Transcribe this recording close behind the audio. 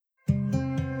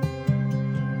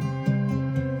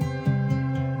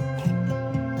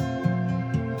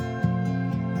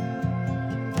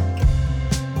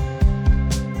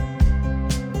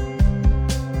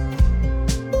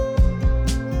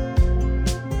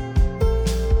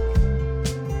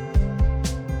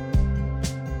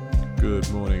Good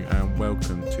morning and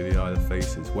welcome to the Isle of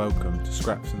Faces. Welcome to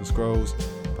Scraps and Scrolls,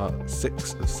 part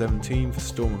 6 of 17 for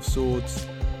Storm of Swords.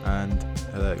 And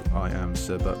hello, I am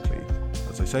Sir Buckley.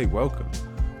 As I say, welcome.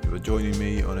 You are joining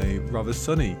me on a rather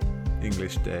sunny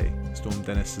English day. Storm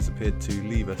Dennis has appeared to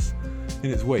leave us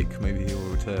in its wake. Maybe he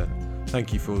will return.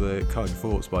 Thank you for the kind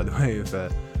thoughts, by the way,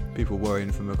 of people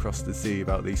worrying from across the sea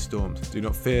about these storms. Do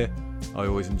not fear, I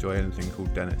always enjoy anything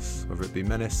called Dennis, whether it be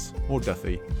Menace or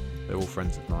Duffy. They're all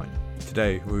friends of mine.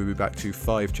 Today we will be back to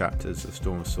 5 chapters of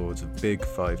Storm of Swords, a big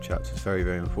 5 chapters, very,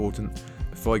 very important.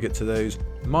 Before I get to those,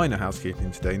 minor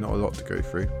housekeeping today, not a lot to go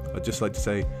through. I'd just like to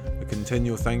say a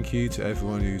continual thank you to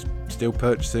everyone who's still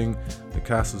purchasing the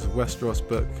Castles of Westeros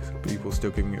book, people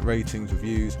still giving it ratings,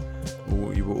 reviews.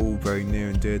 You were all very near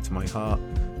and dear to my heart.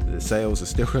 The sales are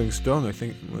still going strong. I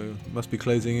think we must be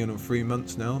closing in on 3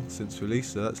 months now since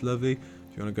release, so that's lovely.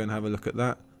 If you want to go and have a look at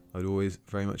that, I'd always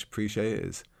very much appreciate it.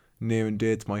 It's near and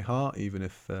dear to my heart, even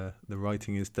if the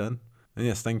writing is done. And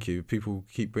yes, thank you. People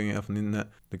keep bringing it up on the internet.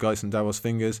 The guys from Davos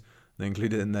Fingers, they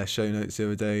included it in their show notes the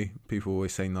other day. People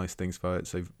always say nice things about it,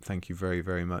 so thank you very,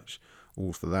 very much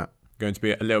all for that. Going to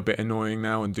be a little bit annoying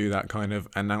now and do that kind of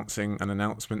announcing an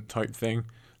announcement type thing.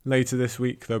 Later this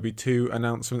week, there'll be 2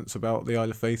 announcements about the Isle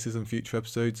of Faces and future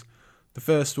episodes. The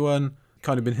first one,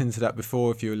 kind of been hinted at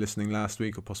before. If you were listening last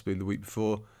week or possibly the week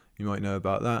before, you might know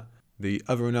about that. The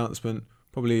other announcement,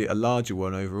 probably a larger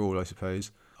one overall, I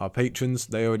suppose. Our patrons,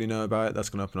 they already know about it. That's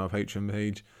gone up on our Patreon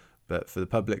page. But for the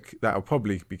public, that'll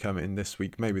probably be coming this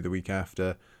week, maybe the week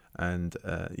after. And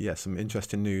some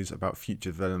interesting news about future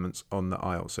developments on the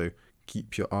Isle. So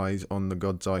keep your eyes on the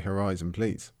God's Eye horizon,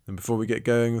 please. And before we get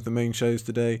going with the main shows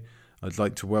today, I'd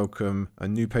like to welcome a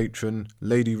new patron,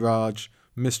 Lady Raj,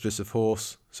 Mistress of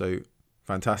Horse. So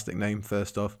fantastic name,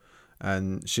 first off.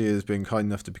 And she has been kind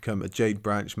enough to become a Jade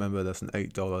Branch member. That's an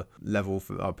 $8 level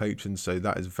for our patrons, so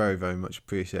that is very, very much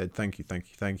appreciated. Thank you, thank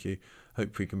you, thank you.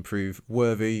 Hope we can prove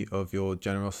worthy of your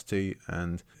generosity,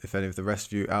 and if any of the rest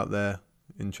of you out there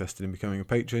interested in becoming a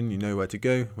patron, you know where to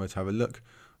go, where to have a look.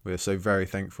 We are so very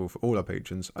thankful for all our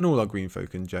patrons and all our green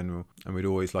folk in general, and we'd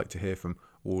always like to hear from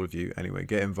all of you. Anyway,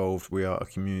 get involved. We are a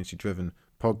community-driven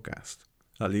podcast.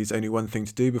 That leaves only one thing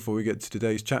to do before we get to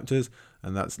today's chapters,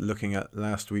 and that's looking at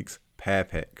last week's Pair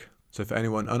Pick. So for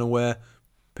anyone unaware,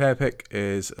 Pair Pick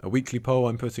is a weekly poll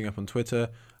I'm putting up on Twitter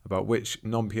about which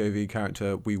non-POV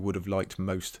character we would have liked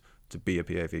most to be a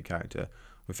POV character.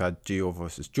 We've had Gior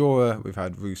versus Jorah, we've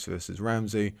had Roose versus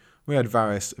Ramsay, we had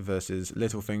Varys versus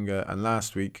Littlefinger, and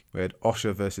last week we had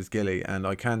Osha versus Gilly, and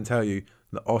I can tell you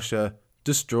that Osha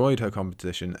destroyed her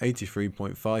competition,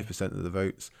 83.5% of the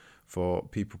votes for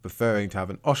people preferring to have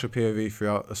an Osha POV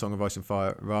throughout A Song of Ice and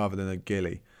Fire rather than a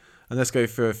Gilly. And let's go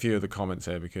through a few of the comments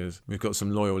here, because we've got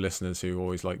some loyal listeners who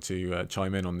always like to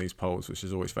chime in on these polls, which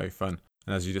is always very fun.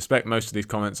 And as you'd expect, most of these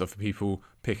comments are for people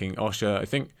picking Osha. I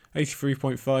think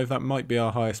 83.5, that might be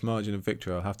our highest margin of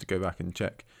victory. I'll have to go back and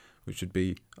check, which would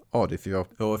be odd if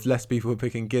less people were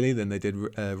picking Gilly than they did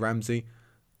Ramsay.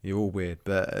 You're all weird.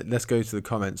 But let's go to the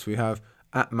comments. We have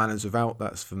at Manners Without,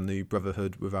 that's from the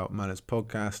Brotherhood Without Manners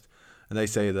podcast, and they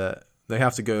say that they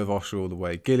have to go with Osha all the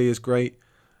way. Gilly is great,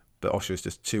 but Osha is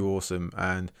just too awesome,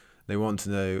 and they want to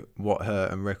know what her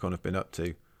and Rickon have been up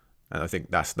to. And I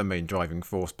think that's the main driving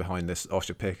force behind this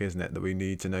Osha pick, isn't it? That we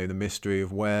need to know the mystery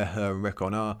of where her and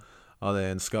Rickon are. Are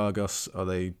they in Skargos? Are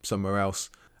they somewhere else?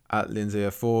 At Lindsay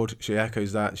Ford, she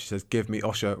echoes that. She says, give me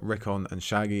Osha, Rickon and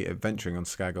Shaggy adventuring on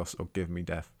Skargos, or give me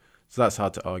death. So that's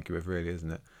hard to argue with, really,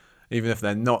 isn't it? Even if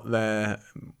they're not there,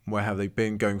 where have they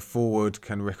been going forward?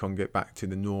 Can Rickon get back to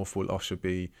the north? Will Osha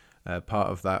be part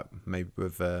of that? Maybe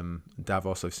with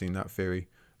Davos, I've seen that theory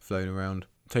flown around.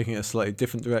 Taking it a slightly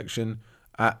different direction,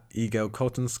 at Egel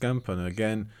Cotton Scamp, and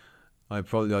again, I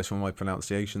apologise for my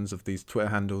pronunciations of these Twitter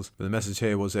handles, but the message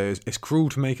here was it's cruel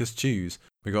to make us choose.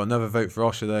 We got another vote for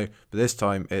Osha though, but this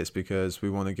time it's because we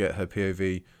want to get her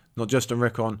POV, not just on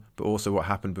Rickon, but also what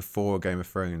happened before Game of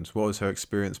Thrones. What was her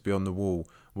experience beyond the wall?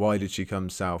 Why did she come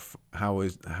south?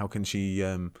 What can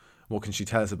she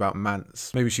tell us about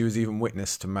Mance? Maybe she was even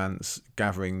witness to Mance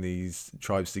gathering these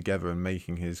tribes together and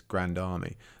making his grand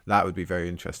army. That would be very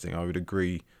interesting. I would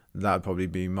agree. That would probably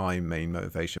be my main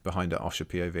motivation behind an Osha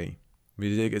POV.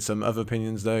 We did get some other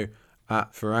opinions though.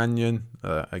 At Faranyan,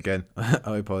 again,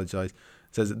 I apologise,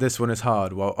 says that this one is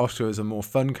hard. While Osha is a more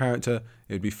fun character,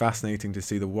 it would be fascinating to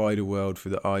see the wider world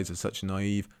through the eyes of such a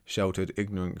naive, sheltered,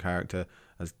 ignorant character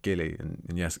as Gilly.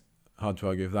 And yes, hard to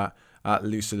argue with that. At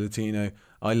Lucia Latino,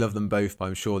 I love them both, but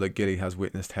I'm sure that Gilly has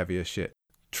witnessed heavier shit.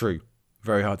 True.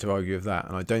 Very hard to argue with that,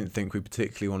 and I don't think we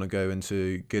particularly want to go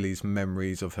into Gilly's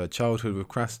memories of her childhood with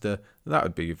Craster. That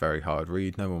would be a very hard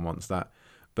read, no one wants that.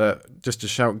 But just to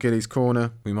shout Gilly's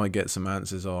corner, we might get some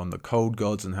answers on the cold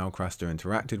gods and how Craster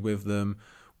interacted with them.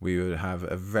 We would have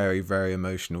a very, very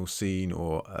emotional scene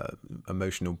or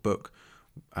emotional book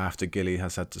after Gilly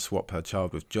has had to swap her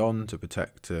child with Jon to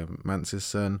protect Mance's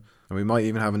son. And we might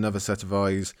even have another set of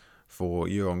eyes for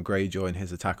Euron Greyjoy and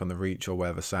his attack on the Reach or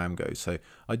wherever Sam goes. So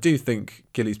I do think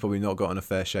Gilly's probably not gotten a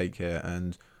fair shake here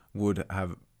and would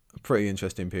have a pretty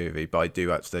interesting POV, but I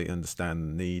do actually understand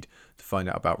the need to find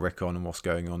out about Rickon and what's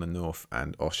going on in North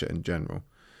and Osha in general.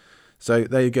 So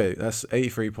there you go. That's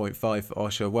 83.5 for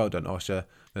Osha. Well done, Osha.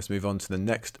 Let's move on to the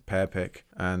next pair pick.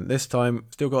 And this time,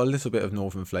 still got a little bit of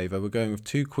Northern flavour. We're going with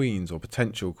two queens, or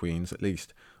potential queens at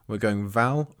least. We're going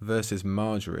Val versus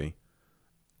Marjorie.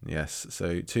 Yes,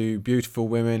 so two beautiful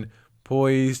women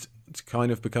poised to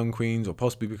kind of become queens or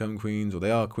possibly become queens, or they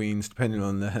are queens depending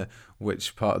on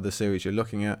which part of the series you're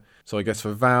looking at. So I guess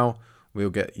for Val,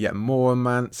 we'll get yet more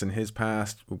Mance and his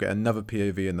past. We'll get another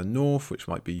POV in the North, which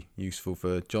might be useful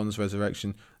for Jon's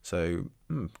resurrection. So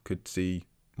could see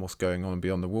what's going on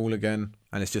beyond the wall again.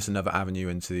 And it's just another avenue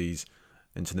into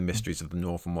the mysteries of the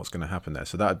North and what's going to happen there.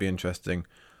 So that'd be interesting.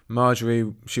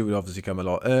 Marjorie, she would obviously come a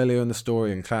lot earlier in the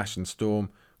story and Clash and Storm.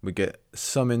 We get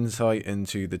some insight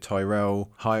into the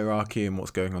Tyrell hierarchy and what's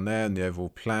going on there and the overall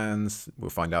plans. We'll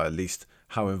find out at least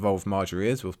how involved Marjorie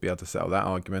is. We'll be able to settle that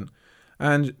argument.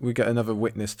 And we get another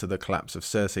witness to the collapse of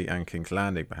Cersei and King's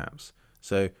Landing, perhaps.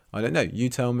 So, I don't know. You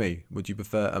tell me. Would you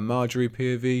prefer a Marjorie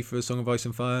POV for A Song of Ice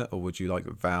and Fire, or would you like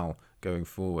Val going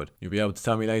forward? You'll be able to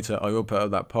tell me later. I will put up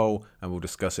that poll, and we'll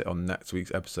discuss it on next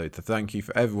week's episode. So thank you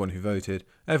for everyone who voted,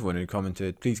 everyone who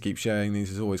commented. Please keep sharing. These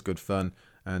is always good fun.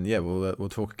 And yeah, we'll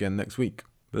talk again next week.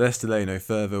 But let's delay no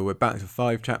further. We're back to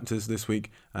 5 chapters this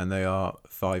week, and they are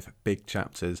 5 big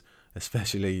chapters,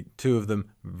 especially 2 of them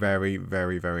very,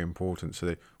 very, very important, so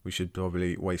that we should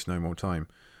probably waste no more time.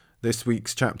 This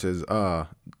week's chapters are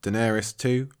Daenerys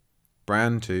 2,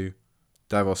 Bran 2,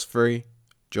 Davos 3,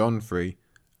 Jon 3,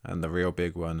 and the real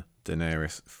big one,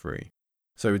 Daenerys 3.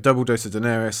 So a double dose of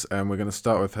Daenerys, and we're going to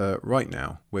start with her right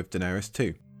now, with Daenerys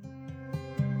 2.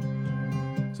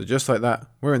 So just like that,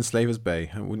 we're in Slaver's Bay,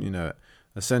 and wouldn't you know it?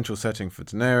 A central setting for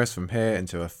Daenerys from here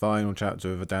into a final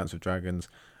chapter of A Dance with Dragons,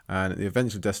 and the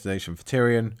eventual destination for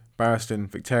Tyrion, Barristan,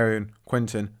 Victarion,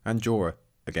 Quentyn, and Jorah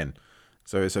again.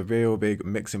 So it's a real big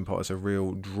mixing pot, it's a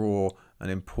real draw, an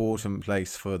important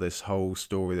place for this whole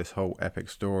story, this whole epic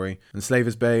story. And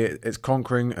Slaver's Bay, its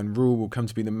conquering and rule will come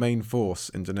to be the main force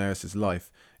in Daenerys'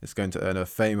 life. It's going to earn her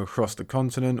fame across the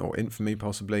continent, or infamy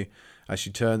possibly, as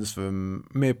she turns from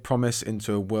mere promise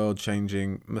into a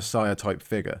world-changing Messiah-type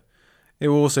figure. It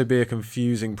will also be a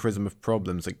confusing prism of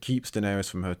problems that keeps Daenerys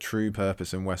from her true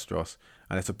purpose in Westeros,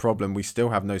 and it's a problem we still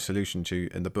have no solution to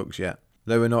in the books yet.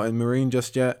 Though we're not in Meereen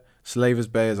just yet, Slaver's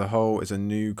Bay as a whole is a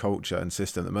new culture and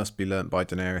system that must be learnt by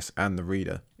Daenerys and the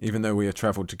reader, even though we have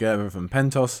travelled together from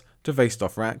Pentos to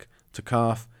Vaesthoff Rack to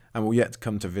Karth, and will yet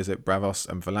come to visit Braavos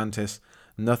and Volantis.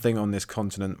 Nothing on this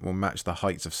continent will match the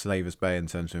heights of Slaver's Bay in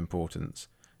terms of importance.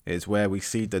 It is where we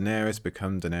see Daenerys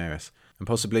become Daenerys, and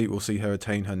possibly we'll see her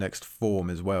attain her next form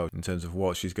as well, in terms of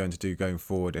what she's going to do going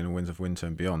forward in Winds of Winter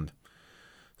and beyond.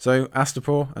 So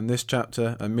Astapor and this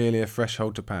chapter are merely a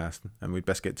threshold to pass, and we'd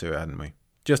best get to it, hadn't we?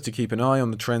 Just to keep an eye on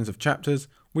the trends of chapters,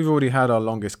 we've already had our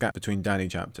longest gap between Dany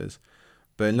chapters,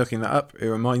 but in looking that up, it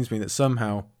reminds me that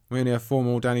somehow we only have 4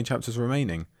 more Dany chapters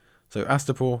remaining. So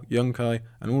Astapor, Yunkai,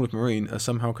 and all of Meereen are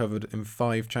somehow covered in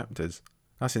 5 chapters.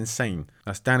 That's insane.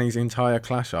 That's Dany's entire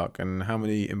Clash arc, and how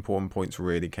many important points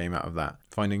really came out of that.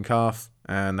 Finding Karth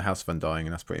and the House of Undying,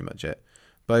 and that's pretty much it.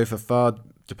 Both are far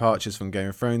departures from Game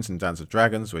of Thrones and Dance of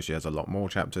Dragons, where she has a lot more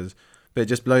chapters, but it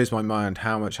just blows my mind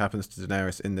how much happens to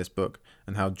Daenerys in this book,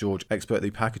 and how George expertly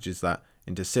packages that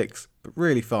into 6, but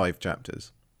really 5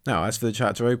 chapters. Now, as for the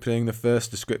chapter opening, the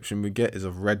first description we get is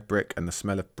of red brick and the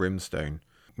smell of brimstone.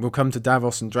 We'll come to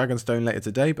Davos and Dragonstone later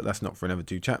today, but that's not for another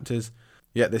 2 chapters.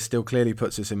 Yet this still clearly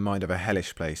puts us in mind of a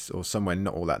hellish place, or somewhere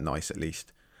not all that nice at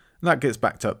least. And that gets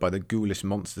backed up by the ghoulish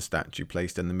monster statue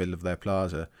placed in the middle of their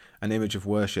plaza, an image of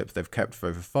worship they've kept for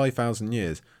over 5,000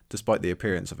 years, despite the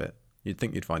appearance of it. You'd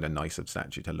think you'd find a nicer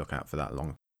statue to look at for that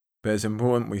long. But it's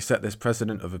important we set this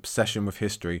precedent of obsession with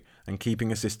history and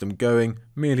keeping a system going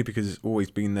merely because it's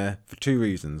always been there for 2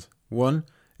 reasons. 1,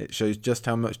 it shows just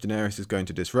how much Daenerys is going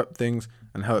to disrupt things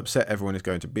and how upset everyone is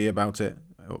going to be about it,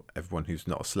 or everyone who's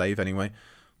not a slave anyway.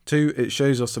 2, it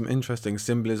shows us some interesting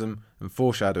symbolism and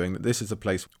foreshadowing that this is a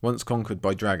place once conquered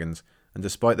by dragons, and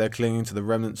despite their clinging to the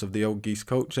remnants of the old geese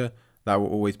culture, that will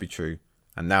always be true.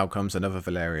 And now comes another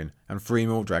Valyrian, and 3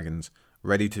 more dragons,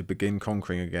 ready to begin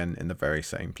conquering again in the very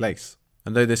same place.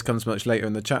 And though this comes much later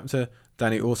in the chapter,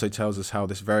 Dany also tells us how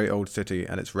this very old city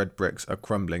and its red bricks are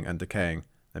crumbling and decaying.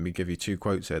 Let me give you 2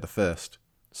 quotes here. The first: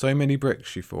 "So many bricks,"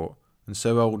 she thought, "and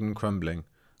so old and crumbling.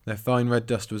 Their fine red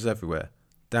dust was everywhere,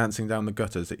 dancing down the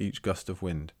gutters at each gust of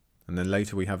wind." And then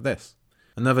later we have this: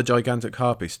 "Another gigantic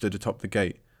harpy stood atop the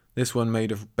gate, this one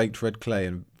made of baked red clay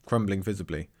and crumbling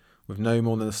visibly, with no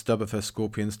more than the stub of her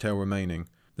scorpion's tail remaining.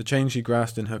 The chain she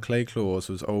grasped in her clay claws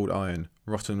was old iron,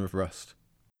 rotten with rust."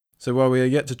 So while we are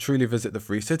yet to truly visit the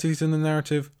 3 cities in the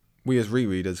narrative, we as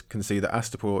rereaders can see that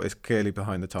Astapor is clearly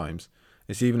behind the times.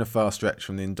 It's even a far stretch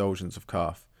from the indulgence of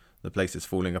Qarth. The place is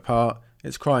falling apart,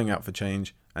 it's crying out for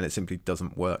change, and it simply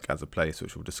doesn't work as a place,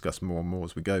 which we'll discuss more and more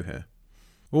as we go here.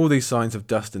 All these signs of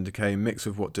dust and decay mix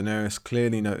with what Daenerys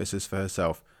clearly notices for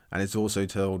herself, and is also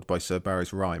told by Sir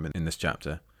Barry's rhyme in this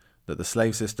chapter, that the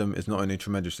slave system is not only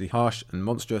tremendously harsh and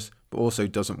monstrous, but also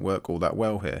doesn't work all that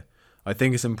well here. I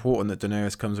think it's important that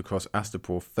Daenerys comes across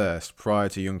Astapor first, prior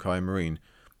to Yunkai and Meereen,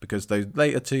 because those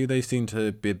later 2, they seem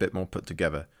to be a bit more put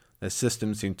together. Their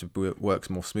system seems to work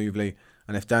more smoothly,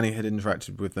 and if Dany had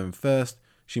interacted with them first,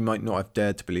 she might not have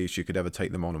dared to believe she could ever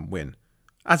take them on and win.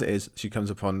 As it is, she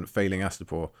comes upon failing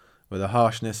Astapor, where the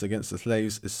harshness against the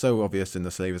slaves is so obvious in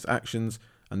the slavers' actions,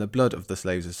 and the blood of the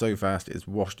slaves is so fast it is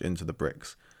washed into the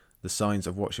bricks. The signs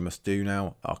of what she must do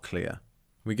now are clear.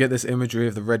 We get this imagery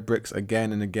of the red bricks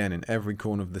again and again in every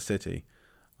corner of the city.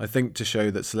 I think to show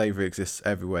that slavery exists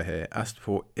everywhere here,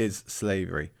 Astapor is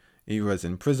slavery, either as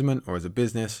imprisonment or as a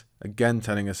business, again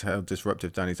telling us how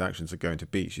disruptive Dany's actions are going to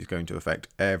be. She's going to affect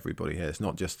everybody here. It's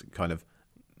not just kind of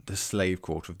the slave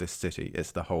quarter of this city,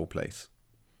 it's the whole place.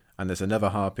 And there's another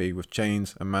harpy with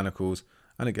chains and manacles,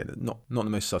 and again, not the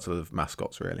most subtle of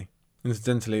mascots really.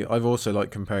 Incidentally, I've also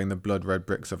liked comparing the blood red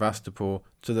bricks of Astapor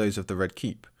to those of the Red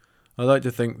Keep. I like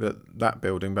to think that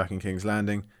building back in King's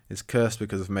Landing is cursed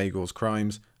because of Maegor's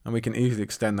crimes, and we can easily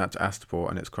extend that to Astapor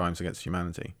and its crimes against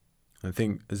humanity. I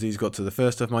think Aziz got to the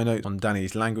first of my notes on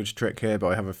Dany's language trick here, but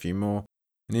I have a few more.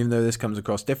 And even though this comes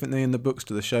across differently in the books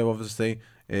to the show, obviously,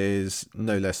 it is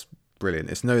no less brilliant.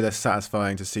 It's no less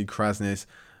satisfying to see Kraznys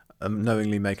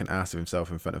knowingly make an ass of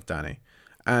himself in front of Dany.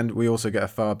 And we also get a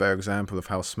far better example of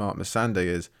how smart Missandei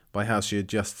is by how she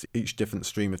adjusts each different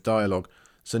stream of dialogue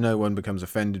so no one becomes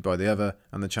offended by the other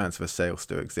and the chance of a sale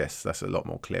still exists. That's a lot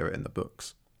more clearer in the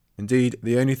books. Indeed,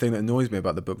 the only thing that annoys me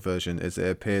about the book version is it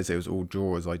appears it was all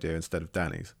Jorah's idea instead of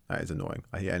Dany's. That is annoying.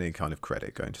 I hate any kind of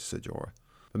credit going to Ser Jorah.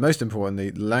 But most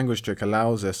importantly, the language trick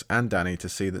allows us and Dany to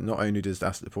see that not only does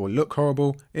Astapor look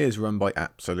horrible, it is run by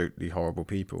absolutely horrible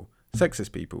people.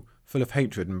 Sexist people, full of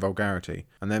hatred and vulgarity,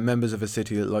 and they're members of a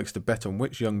city that likes to bet on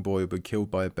which young boy will be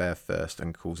killed by a bear first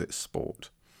and calls it sport.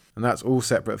 And that's all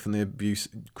separate from the abuse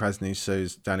Kraznys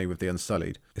shows Dany with the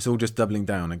Unsullied. It's all just doubling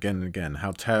down again and again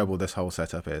how terrible this whole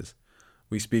setup is.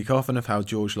 We speak often of how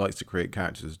George likes to create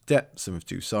characters with depths and with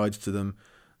 2 sides to them.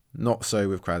 Not so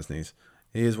with Kraznys.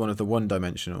 He is one of the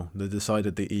one-dimensional, the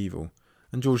decidedly evil.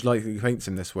 And George likely paints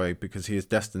him this way because he is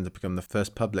destined to become the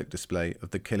first public display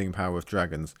of the killing power of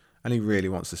dragons, and he really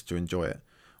wants us to enjoy it.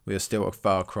 We are still a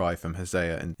far cry from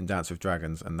Hosea in Dance with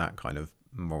Dragons and that kind of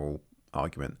moral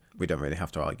argument. We don't really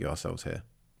have to argue ourselves here.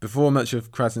 Before much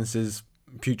of Kraznys'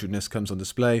 putridness comes on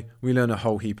display, we learn a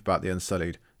whole heap about the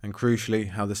Unsullied, and crucially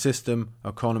how the system,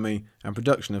 economy and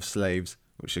production of slaves,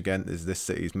 which again is this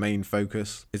city's main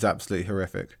focus, is absolutely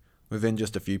horrific. Within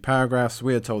just a few paragraphs,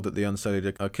 we are told that the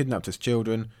Unsullied are kidnapped as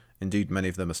children. Indeed, many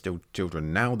of them are still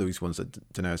children now, these ones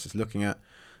that Daenerys is looking at.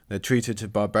 They're treated to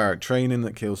barbaric training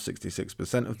that kills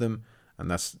 66% of them, and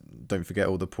that's, don't forget,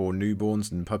 all the poor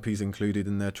newborns and puppies included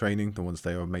in their training, the ones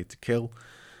they are made to kill.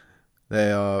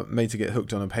 They are made to get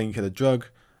hooked on a painkiller drug,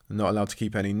 are not allowed to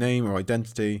keep any name or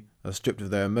identity, are stripped of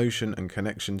their emotion and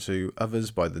connection to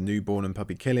others by the newborn and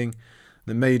puppy killing.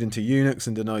 They're made into eunuchs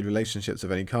and denied relationships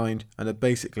of any kind, and are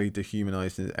basically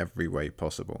dehumanized in every way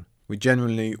possible. We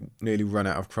generally nearly run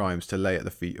out of crimes to lay at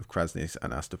the feet of Kraznys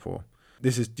and Astapor.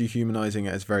 This is dehumanizing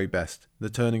at its very best, the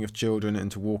turning of children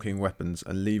into walking weapons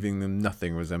and leaving them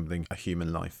nothing resembling a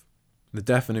human life. The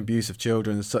death and abuse of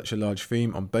children is such a large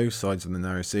theme on both sides of the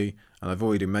narrow sea, and I've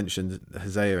already mentioned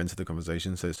Hosea into the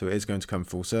conversation, so it is going to come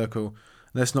full circle.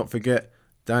 Let's not forget,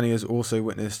 Dany has also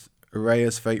witnessed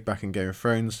Arya's fate back in Game of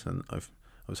Thrones, and I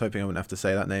was hoping I wouldn't have to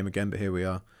say that name again, but here we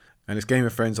are. And it's Game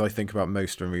of Thrones I think about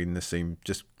most when reading this scene,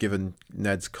 just given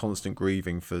Ned's constant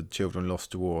grieving for children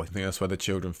lost to war. I think that's where the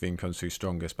children theme comes through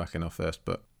strongest back in our first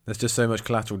book. There's just so much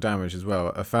collateral damage as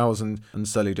well. 1,000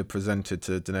 Unsullied are presented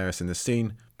to Daenerys in this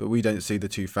scene, but we don't see the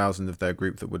 2,000 of their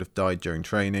group that would have died during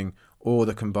training, or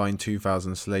the combined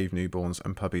 2,000 slave newborns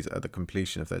and puppies at the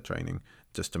completion of their training,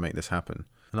 just to make this happen.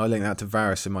 And I link that to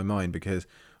Varys in my mind because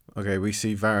Okay, we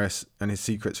see Varys and his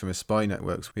secrets from his spy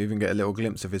networks. We even get a little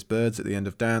glimpse of his birds at the end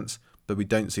of Dance, but we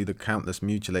don't see the countless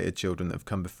mutilated children that have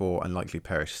come before and likely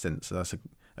perished since. So that's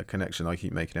a connection I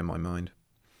keep making in my mind.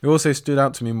 It also stood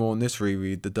out to me more in this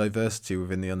reread, the diversity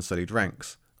within the Unsullied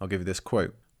ranks. I'll give you this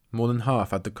quote. More than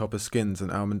half had the copper skins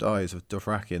and almond eyes of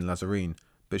Dothraki and Lázareen,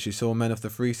 but she saw men of the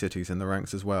Free Cities in the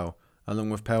ranks as well, along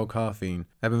with pale Carthene,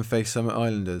 ebon-faced Summit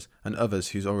Islanders, and others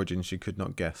whose origin she could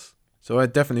not guess. So I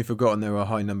had definitely forgotten there were a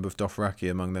high number of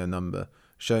Dothraki among their number,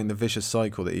 showing the vicious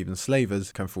cycle that even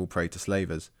slavers can fall prey to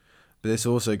slavers. But this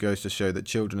also goes to show that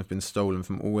children have been stolen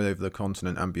from all over the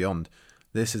continent and beyond.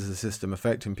 This is a system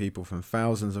affecting people from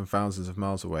thousands and thousands of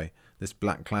miles away, this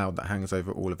black cloud that hangs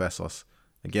over all of Essos.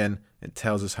 Again, it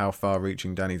tells us how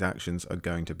far-reaching Dany's actions are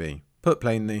going to be. Put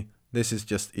plainly, this is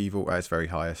just evil at its very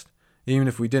highest. Even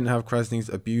if we didn't have Krasny's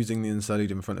abusing the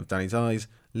Unsullied in front of Dany's eyes,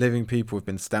 living people have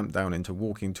been stamped down into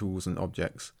walking tools and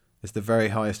objects. It's the very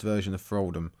highest version of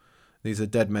thraldom. These are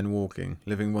dead men walking,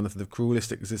 living one of the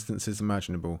cruelest existences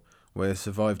imaginable, where they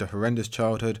survived a horrendous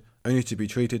childhood, only to be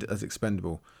treated as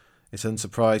expendable. It's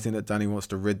unsurprising that Dany wants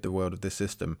to rid the world of this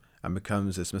system, and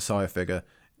becomes this messiah figure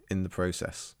in the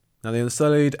process. Now the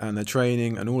Unsullied and their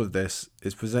training and all of this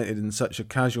is presented in such a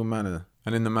casual manner,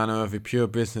 and in the manner of a pure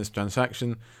business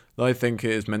transaction, that I think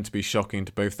it is meant to be shocking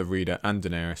to both the reader and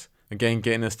Daenerys, again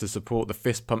getting us to support the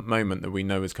fist pump moment that we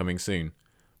know is coming soon.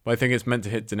 But I think it's meant to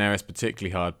hit Daenerys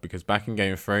particularly hard because back in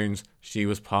Game of Thrones, she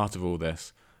was part of all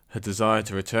this. Her desire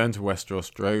to return to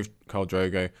Westeros drove Khal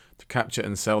Drogo to capture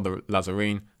and sell the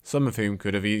Lázareen, some of whom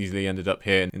could have easily ended up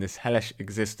here in this hellish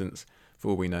existence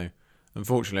for all we know.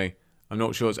 Unfortunately, I'm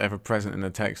not sure it's ever present in the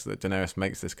text that Daenerys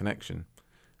makes this connection.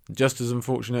 Just as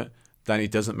unfortunate,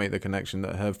 Dany doesn't make the connection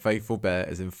that her faithful bear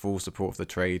is in full support of the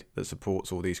trade that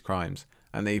supports all these crimes,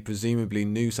 and that he presumably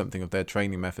knew something of their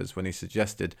training methods when he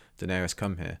suggested Daenerys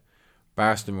come here.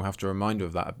 Barristan will have to remind her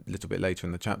of that a little bit later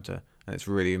in the chapter, and it's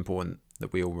really important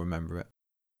that we all remember it.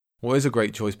 What is a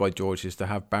great choice by George is to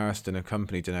have Barristan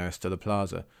accompany Daenerys to the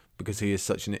plaza, because he is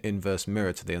such an inverse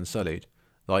mirror to the Unsullied.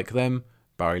 Like them,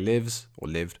 Barry lived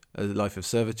a life of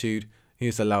servitude. He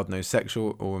has allowed no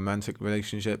sexual or romantic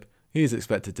relationship. He is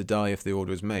expected to die if the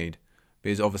order is made, but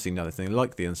he is obviously nothing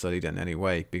like the Unsullied in any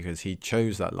way because he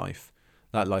chose that life.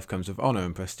 That life comes with honour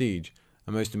and prestige,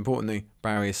 and most importantly,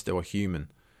 Barry is still a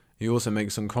human. He also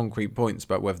makes some concrete points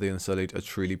about whether the Unsullied are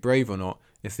truly brave or not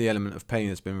if the element of pain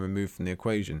has been removed from the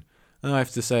equation, and I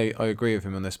have to say I agree with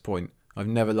him on this point. I've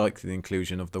never liked the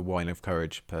inclusion of the wine of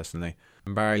courage, personally,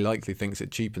 and Barry likely thinks it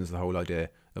cheapens the whole idea,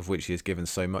 of which he has given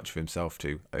so much of himself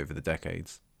to over the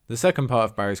decades. The second part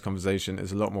of Barry's conversation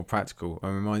is a lot more practical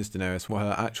and reminds Daenerys what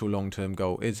her actual long-term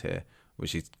goal is here,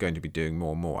 which she's going to be doing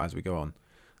more and more as we go on.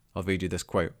 I'll read you this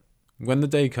quote. "When the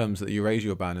day comes that you raise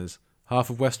your banners, half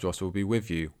of Westeros will be with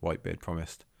you," Whitebeard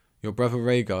promised. "Your brother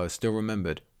Rhaegar is still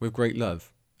remembered, with great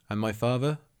love." "And my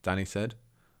father?" Dany said.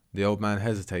 The old man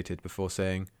hesitated before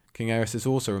saying, "King Aerys is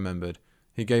also remembered.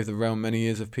 He gave the realm many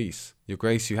years of peace. Your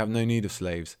grace, you have no need of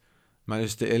slaves.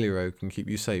 Magister Illyrio can keep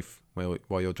you safe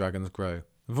while your dragons grow."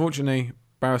 Unfortunately,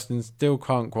 Barristan still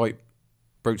can't quite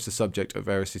broach the subject of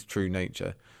Aerys' true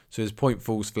nature, so his point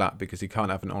falls flat because he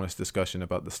can't have an honest discussion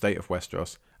about the state of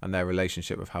Westeros and their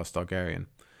relationship with House Targaryen.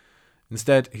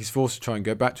 Instead, he's forced to try and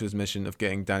go back to his mission of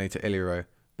getting Dany to Illyrio,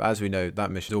 but as we know,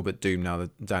 that mission is all but doomed now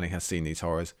that Dany has seen these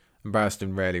horrors, and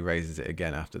Barristan rarely raises it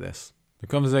again after this. The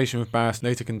conversation with Barristan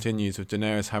later continues with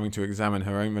Daenerys having to examine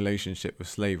her own relationship with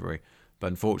slavery, but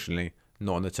unfortunately,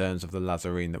 not on the terms of the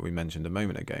Lázareen that we mentioned a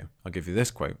moment ago. I'll give you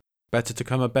this quote. "Better to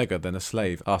come a beggar than a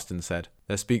slave," Arstan said.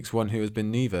 "There speaks one who has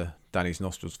been neither." Dany's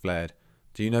nostrils flared.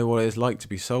 "Do you know what it is like to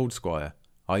be sold, squire?"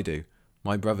 "I do.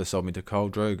 My brother sold me to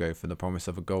Khal Drogo for the promise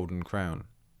of a golden crown."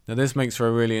 Now this makes for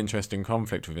a really interesting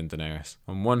conflict within Daenerys.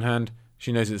 On one hand,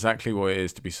 she knows exactly what it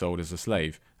is to be sold as a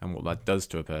slave, and what that does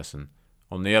to a person.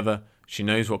 On the other, she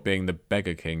knows what being the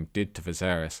beggar king did to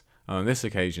Viserys, and on this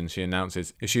occasion she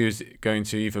announces if she was going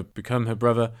to either become her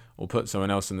brother or put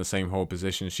someone else in the same horrible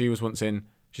position she was once in,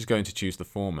 she's going to choose the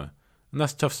former. And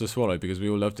that's tough to swallow because we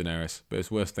all love Daenerys, but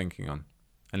it's worth thinking on.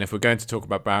 And if we're going to talk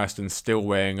about Barristan still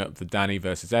weighing up the Dany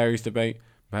versus Aerys debate,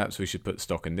 perhaps we should put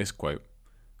stock in this quote.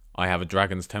 "I have a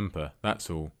dragon's temper, that's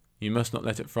all. You must not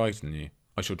let it frighten you.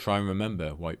 I shall try and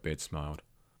remember," Whitebeard smiled.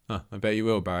 I bet you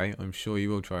will, Barry. I'm sure you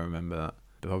will try and remember that.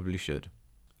 Probably should.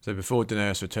 So before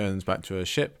Daenerys returns back to her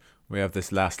ship, we have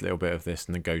this last little bit of this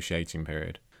negotiating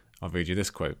period. I'll read you this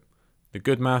quote. "The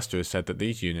good master has said that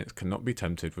these units cannot be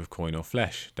tempted with coin or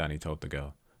flesh," Dany told the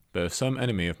girl. "But if some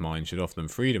enemy of mine should offer them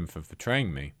freedom for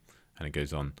betraying me," And it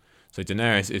goes on. So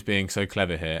Daenerys is being so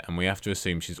clever here, and we have to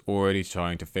assume she's already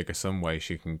trying to figure some way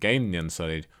she can gain the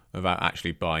Unsullied without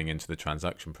actually buying into the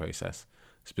transaction process.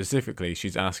 Specifically,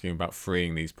 she's asking about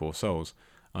freeing these poor souls.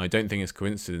 And I don't think it's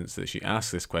coincidence that she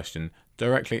asks this question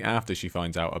directly after she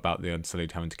finds out about the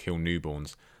Unsullied having to kill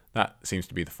newborns. That seems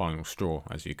to be the final straw,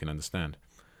 as you can understand.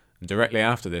 And directly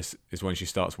after this is when she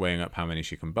starts weighing up how many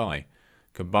she can buy.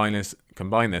 Combine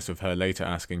this with her later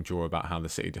asking Jorah about how the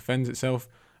city defends itself,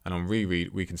 and on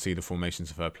reread we can see the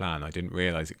formations of her plan. I didn't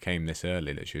realise it came this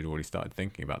early that she had already started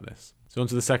thinking about this. So on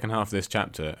to the second half of this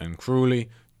chapter, and cruelly,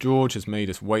 George has made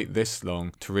us wait this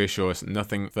long to reassure us that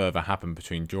nothing further happened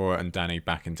between Jorah and Dany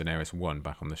back in Daenerys 1,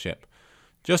 back on the ship.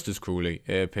 Just as cruelly,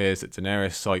 it appears that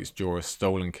Daenerys cites Jorah's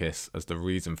stolen kiss as the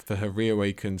reason for her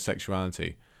reawakened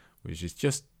sexuality, which is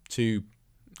just too...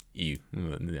 I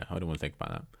don't want to think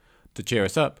about that. To cheer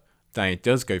us up, Dany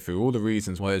does go through all the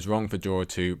reasons why it's wrong for Jorah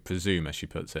to presume, as she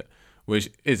puts it,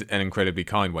 which is an incredibly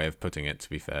kind way of putting it, to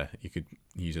be fair. You could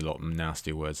use a lot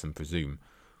nastier words than presume.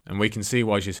 And we can see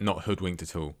why she's not hoodwinked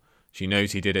at all. She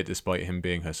knows he did it despite him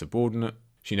being her subordinate.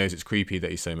 She knows it's creepy that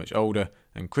he's so much older.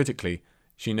 And critically,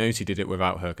 she knows he did it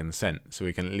without her consent, so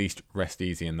we can at least rest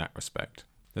easy in that respect.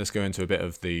 Let's go into a bit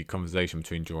of the conversation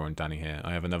between Jorah and Dany here.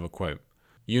 I have another quote.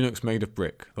 Eunuchs made of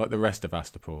brick, like the rest of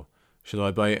Astapor. Shall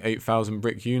I buy 8,000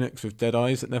 brick eunuchs with dead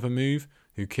eyes that never move,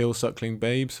 who kill suckling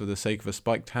babes for the sake of a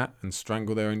spiked hat and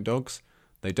strangle their own dogs?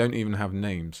 They don't even have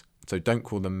names, so don't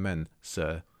call them men,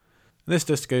 sir. This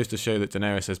just goes to show that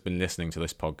Daenerys has been listening to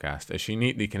this podcast, as she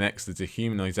neatly connects the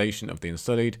dehumanization of the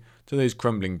Unsullied to those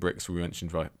crumbling bricks we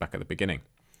mentioned right back at the beginning.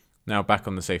 Now back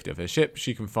on the safety of her ship,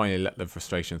 she can finally let the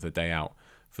frustration of the day out.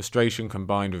 Frustration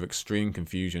combined with extreme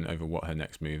confusion over what her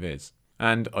next move is.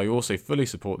 And I also fully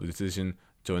support the decision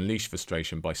to unleash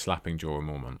frustration by slapping Jorah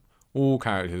Mormont. All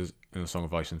characters in A Song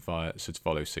of Ice and Fire should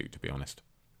follow suit, to be honest.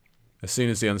 As soon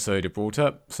as the Unsullied are brought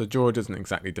up, Sir Jorah doesn't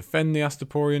exactly defend the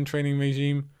Astaporian training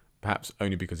regime, perhaps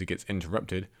only because he gets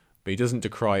interrupted, but he doesn't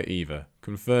decry it either,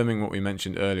 confirming what we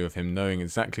mentioned earlier of him knowing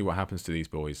exactly what happens to these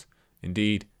boys.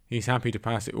 Indeed, he's happy to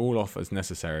pass it all off as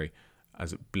necessary,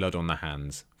 as blood on the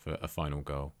hands for a final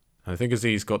goal. And I think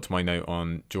Aziz got to my note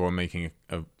on Jorah making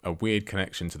a weird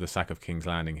connection to the sack of King's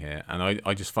Landing here, and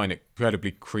I just find it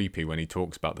incredibly creepy when he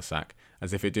talks about the sack,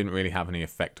 as if it didn't really have any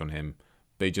effect on him,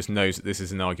 but he just knows that this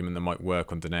is an argument that might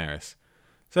work on Daenerys.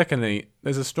 Secondly,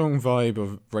 there's a strong vibe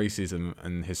of racism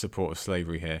and his support of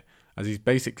slavery here, as he's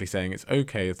basically saying it's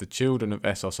okay if the children of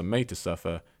Essos are made to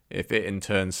suffer if it in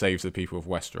turn saves the people of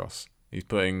Westeros. He's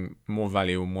putting more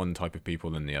value on one type of people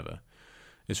than the other.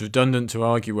 It's redundant to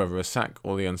argue whether a sack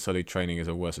or the Unsullied training is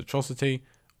a worse atrocity,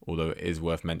 although it is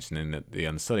worth mentioning that the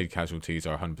Unsullied casualties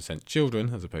are 100%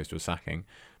 children as opposed to a sacking,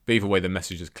 but either way the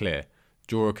message is clear.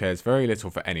 Jorah cares very little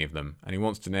for any of them, and he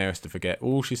wants Daenerys to forget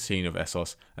all she's seen of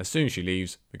Essos as soon as she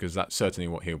leaves, because that's certainly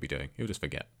what he'll be doing. He'll just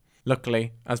forget.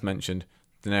 Luckily, as mentioned,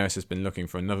 Daenerys has been looking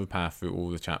for another path through all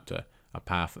the chapter, a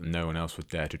path that no one else would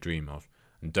dare to dream of.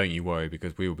 And don't you worry,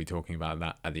 because we will be talking about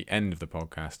that at the end of the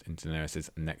podcast in Daenerys'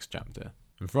 next chapter.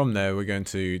 And from there, we're going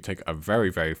to take a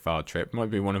very, very far trip. Might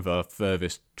be one of our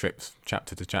furthest trips,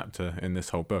 chapter to chapter, in this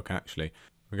whole book, actually.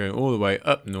 We're going all the way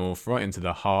up north, right into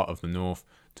the heart of the north,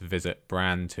 to visit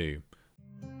Bran 2.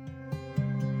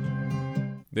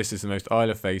 This is the most Isle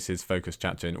of Faces focused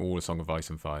chapter in all A Song of Ice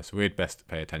and Fire, so we'd best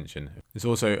pay attention. It's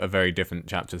also a very different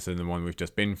chapter than the one we've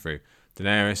just been through.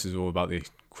 Daenerys is all about the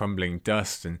crumbling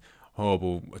dust and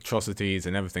horrible atrocities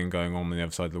and everything going on the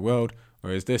other side of the world,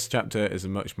 whereas this chapter is a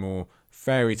much more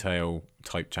fairy tale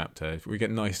type chapter. We get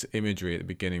nice imagery at the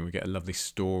beginning, we get a lovely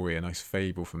story, a nice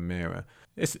fable from Meera.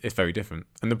 It's very different.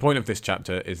 And the point of this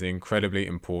chapter is the incredibly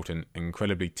important,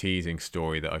 incredibly teasing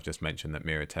story that I've just mentioned that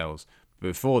Meera tells. But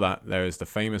before that, there is the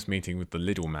famous meeting with the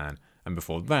Little Man, and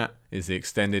before that is the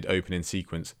extended opening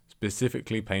sequence,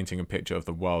 specifically painting a picture of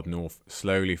the wild north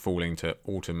slowly falling to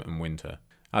autumn and winter.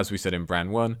 As we said in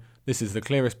Bran 1, this is the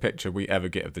clearest picture we ever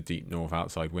get of the deep north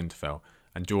outside Winterfell,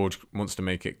 and George wants to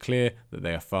make it clear that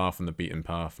they are far from the beaten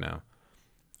path now.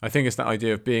 I think it's that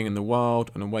idea of being in the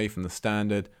wild and away from the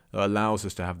standard that allows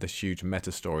us to have this huge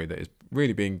meta story that is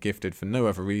really being gifted for no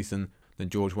other reason than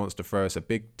George wants to throw us a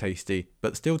big, tasty,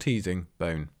 but still teasing,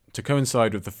 bone. To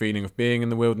coincide with the feeling of being in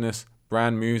the wilderness,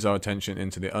 Bran moves our attention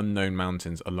into the unknown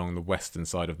mountains along the western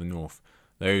side of the north,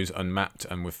 those unmapped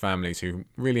and with families who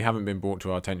really haven't been brought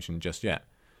to our attention just yet.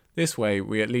 This way,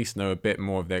 we at least know a bit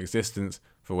more of their existence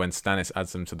for when Stannis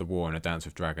adds them to the war in A Dance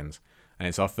with Dragons, and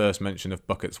it's our first mention of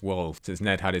Bucket's Wall since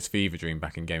Ned had his fever dream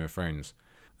back in Game of Thrones.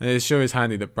 And it sure is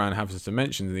handy that Bran happens to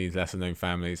mention these lesser known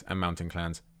families and mountain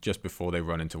clans just before they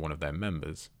run into one of their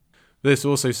members. This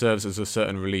also serves as a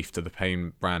certain relief to the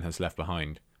pain Bran has left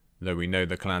behind. Though we know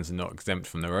the clans are not exempt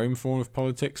from their own form of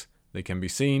politics, they can be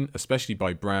seen, especially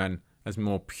by Bran, as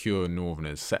more pure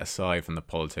northerners set aside from the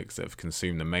politics that have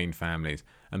consumed the main families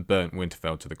and burnt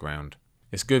Winterfell to the ground.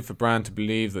 It's good for Bran to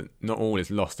believe that not all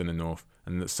is lost in the north,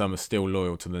 and that some are still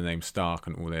loyal to the name Stark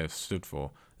and all they have stood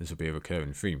for. This will be a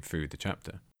recurring theme through the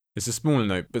chapter. It's a smaller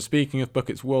note, but speaking of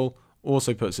Bucket's Wool,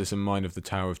 also puts us in mind of the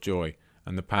Tower of Joy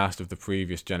and the past of the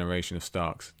previous generation of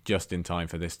Starks, just in time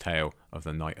for this tale of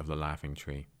the Night of the Laughing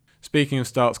Tree. Speaking of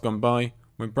Starks gone by,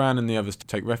 when Bran and the others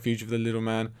take refuge of the little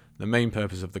man, the main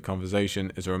purpose of the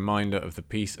conversation is a reminder of the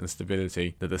peace and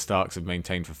stability that the Starks have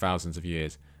maintained for thousands of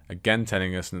years, again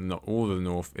telling us that not all of the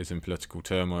North is in political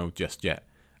turmoil just yet,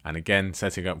 and again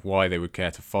setting up why they would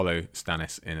care to follow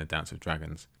Stannis in A Dance of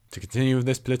Dragons. To continue with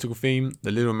this political theme,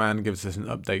 the little man gives us an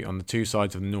update on the two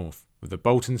sides of the North, with the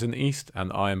Boltons in the east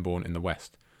and the Ironborn in the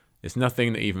west. It's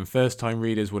nothing that even first-time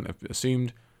readers wouldn't have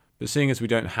assumed, but seeing as we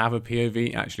don't have a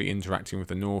POV actually interacting with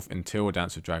the North until A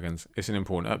Dance of Dragons, it's an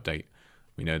important update.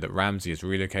 We know that Ramsay is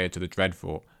relocated to the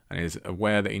Dreadfort and is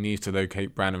aware that he needs to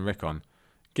locate Bran and Rickon,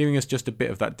 giving us just a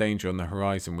bit of that danger on the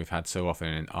horizon we've had so often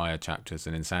in Arya chapters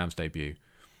and in Sam's debut.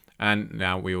 And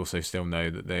now we also still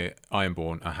know that the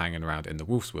Ironborn are hanging around in the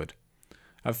Wolfswood.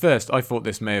 At first, I thought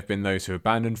this may have been those who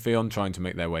abandoned Theon trying to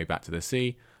make their way back to the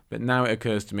sea, but now it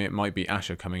occurs to me it might be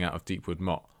Asha coming out of Deepwood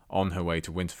Motte on her way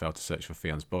to Winterfell to search for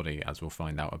Theon's body, as we'll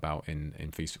find out about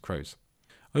in Feast of Crows.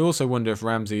 I also wonder if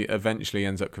Ramsay eventually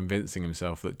ends up convincing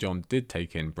himself that Jon did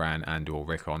take in Bran and or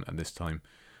Rickon at this time.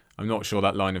 I'm not sure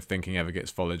that line of thinking ever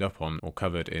gets followed up on or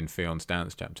covered in Theon's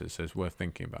dance chapters, so it's worth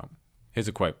thinking about. Here's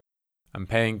a quote. "I'm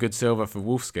paying good silver for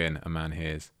wolfskin," a man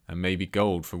hears, "and maybe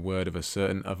gold for word of a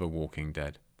certain other walking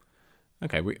dead."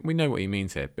 Okay, we know what he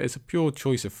means here, but it's a pure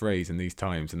choice of phrase in these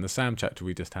times. In the Sam chapter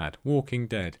we just had, walking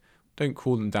dead. Don't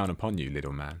call them down upon you,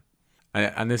 little man.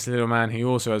 And this little man, he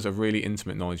also has a really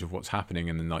intimate knowledge of what's happening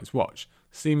in the Night's Watch,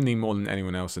 seemingly more than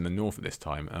anyone else in the North at this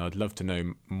time, and I'd love to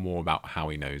know more about how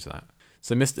he knows that.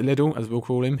 So Mr. Liddle, as we'll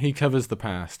call him, he covers the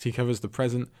past, he covers the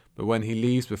present, but when he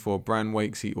leaves before Bran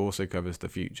wakes, he also covers the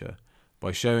future.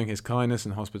 By showing his kindness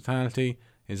and hospitality,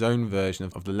 his own version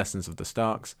of the lessons of the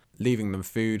Starks, leaving them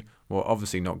food, while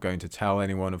obviously not going to tell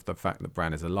anyone of the fact that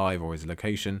Bran is alive or his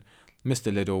location,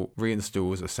 Mr. Liddle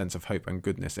reinstalls a sense of hope and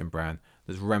goodness in Bran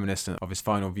that's reminiscent of his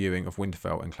final viewing of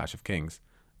Winterfell and Clash of Kings.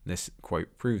 This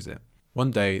quote proves it.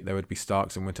 One day there would be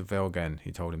Starks in Winterfell again,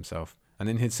 he told himself, and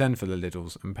then he'd send for the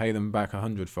Liddles and pay them back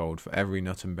 100-fold for every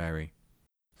nut and berry.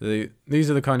 So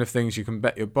these are the kind of things you can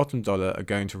bet your bottom dollar are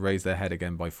going to raise their head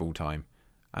again by full time.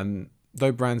 And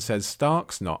though Bran says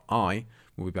Starks, not I,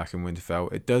 will be back in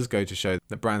Winterfell, it does go to show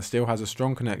that Bran still has a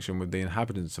strong connection with the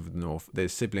inhabitants of the North that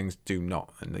his siblings do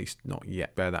not, at least not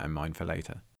yet. Bear that in mind for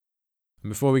later.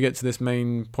 And before we get to this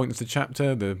main point of the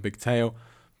chapter, the big tale,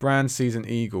 Bran sees an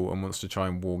eagle and wants to try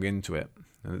and walk into it.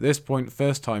 And at this point,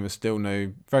 first-timers still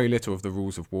know very little of the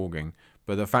rules of warging,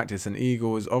 but the fact is an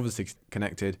eagle is obviously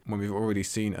connected when we've already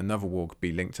seen another warg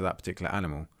be linked to that particular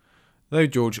animal. Though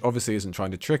George obviously isn't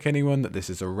trying to trick anyone that this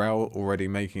is a Rell already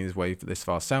making his way this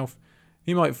far south,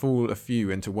 he might fool a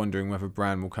few into wondering whether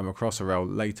Bran will come across a Rell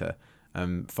later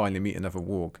and finally meet another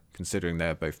warg, considering they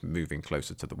are both moving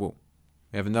closer to the wall.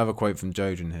 We have another quote from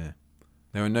Jojen here.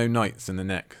 "There are no knights in the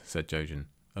neck," said Jojen.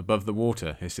 "Above the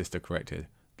water," his sister corrected.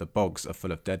 "The bogs are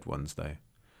full of dead ones, though."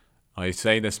 I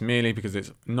say this merely because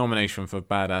it's nomination for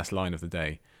Badass Line of the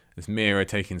Day. It's Meera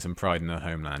taking some pride in her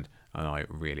homeland, and I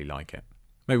really like it.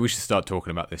 Maybe we should start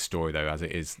talking about this story, though, as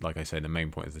it is, like I say, the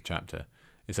main point of the chapter.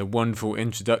 It's a wonderful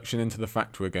introduction into the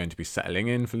fact we're going to be settling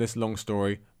in for this long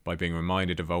story by being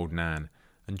reminded of old Nan,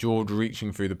 and George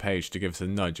reaching through the page to give us a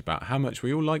nudge about how much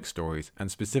we all like stories, and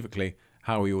specifically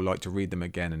how we all like to read them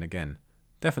again and again.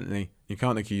 Definitely, you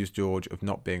can't accuse George of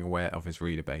not being aware of his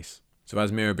reader base. So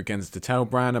as Meera begins to tell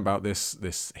Bran about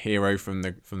this hero from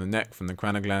the neck, from the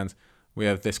Cranaglands, we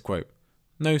have this quote.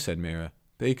 "No," said Meera,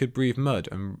 "but he could breathe mud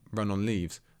and run on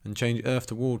leaves, and change earth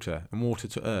to water and water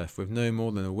to earth with no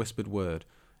more than a whispered word.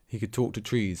 He could talk to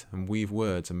trees and weave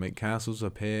words and make castles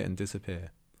appear and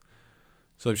disappear."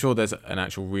 So I'm sure there's an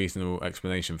actual reasonable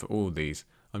explanation for all of these.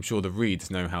 I'm sure the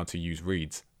reeds know how to use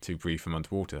reeds to breathe from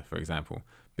underwater, for example.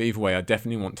 But either way, I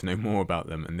definitely want to know more about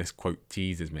them, and this quote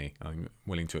teases me, I'm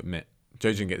willing to admit.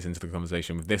 Jojen gets into the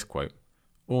conversation with this quote.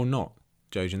 "Or not."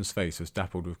 Jojen's face was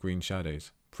dappled with green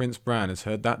shadows. "Prince Bran has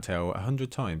heard that tale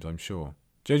 100 times, I'm sure."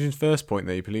 Jojen's first point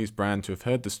that he believes Bran to have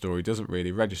heard the story doesn't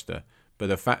really register, but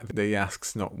the fact that he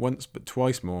asks not once but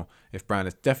twice more if Bran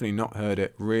has definitely not heard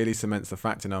it really cements the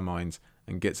fact in our minds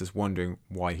and gets us wondering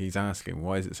why he's asking.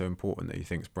 Why is it so important that he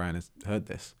thinks Bran has heard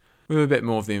this? With a bit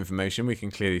more of the information, we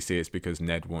can clearly see it's because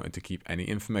Ned wanted to keep any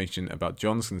information about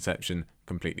Jon's conception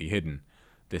completely hidden.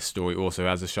 This story also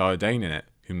has a Shire Dane in it,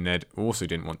 whom Ned also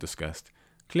didn't want discussed.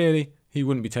 Clearly, he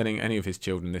wouldn't be telling any of his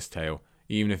children this tale,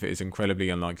 even if it is incredibly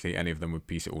unlikely any of them would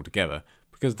piece it all together,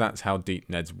 because that's how deep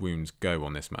Ned's wounds go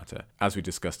on this matter, as we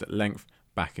discussed at length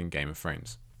back in Game of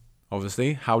Thrones.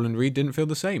 Obviously, Howland Reed didn't feel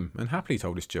the same, and happily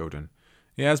told his children.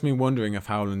 It has me wondering if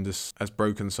Howland has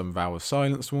broken some vow of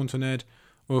silence sworn to Ned,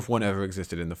 or if one ever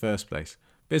existed in the first place.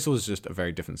 This was just a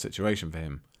very different situation for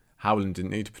him. Howland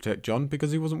didn't need to protect Jon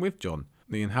because he wasn't with Jon.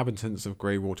 The inhabitants of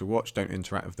Greywater Watch don't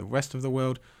interact with the rest of the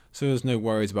world, so there's no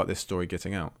worries about this story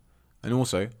getting out. And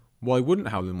also, why wouldn't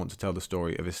Howland want to tell the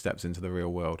story of his steps into the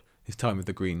real world, his time with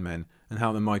the Green Men, and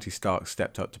how the mighty Stark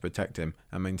stepped up to protect him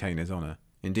and maintain his honour?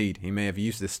 Indeed, he may have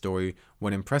used this story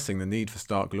when impressing the need for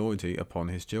Stark loyalty upon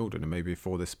his children, and maybe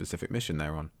for this specific mission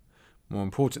they're on. More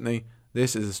importantly,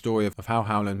 this is a story of how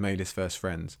Howland made his first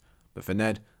friends. But for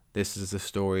Ned, this is the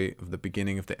story of the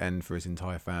beginning of the end for his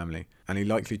entire family, and he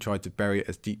likely tried to bury it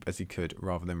as deep as he could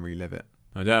rather than relive it.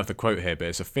 I don't have the quote here, but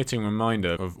it's a fitting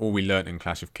reminder of all we learnt in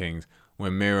Clash of Kings,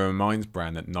 where Meera reminds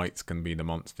Bran that knights can be the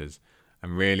monsters.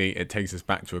 And really, it takes us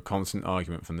back to a constant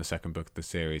argument from the second book of the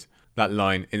series. That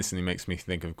line instantly makes me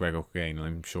think of Gregor Clegane, and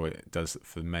I'm sure it does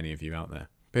for many of you out there.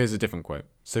 But here's a different quote.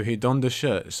 So he donned a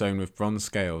shirt sewn with bronze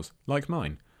scales, like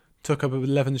mine, took up a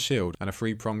leathern shield and a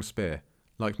three-pronged spear,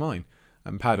 like mine,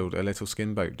 and paddled a little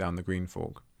skin boat down the Green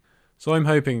Fork. So I'm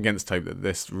hoping against hope that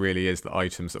this really is the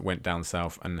items that went down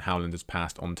south and Howland has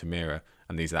passed on to Meera,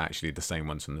 and these are actually the same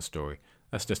ones from the story.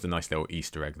 That's just a nice little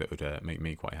Easter egg that would make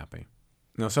me quite happy.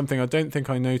 Now, something I don't think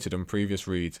I noted on previous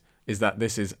reads is that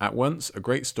this is at once a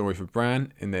great story for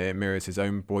Bran, in that it mirrors his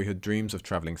own boyhood dreams of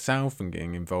travelling south and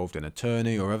getting involved in a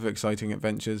tourney or other exciting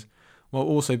adventures, while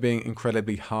also being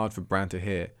incredibly hard for Bran to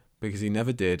hear, because he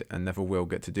never did and never will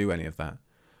get to do any of that.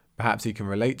 Perhaps he can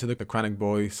relate to the Crannog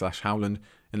boy / Howland,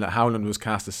 in that Howland was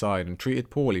cast aside and treated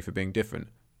poorly for being different,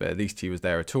 but at least he was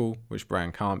there at all, which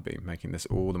Bran can't be, making this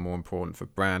all the more important for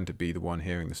Bran to be the one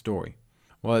hearing the story.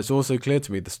 While it's also clear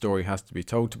to me the story has to be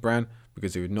told to Bran,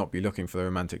 because he would not be looking for the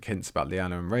romantic hints about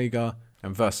Lyanna and Rhaegar,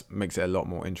 and thus makes it a lot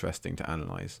more interesting to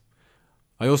analyse.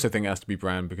 I also think it has to be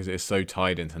Bran because it is so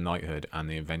tied into knighthood and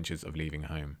the adventures of leaving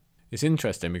home. It's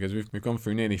interesting because we've gone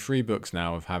through nearly 3 books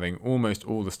now of having almost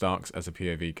all the Starks as a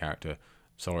POV character.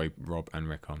 Sorry, Rob and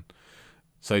Rickon.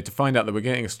 So to find out that we're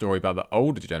getting a story about the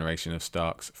older generation of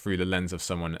Starks through the lens of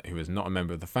someone who is not a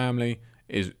member of the family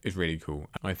is really cool.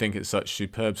 I think it's such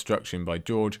superb structuring by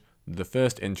George that the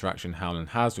first interaction Howland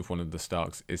has with one of the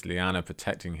Starks is Lyanna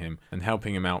protecting him and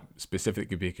helping him out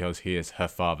specifically because he is her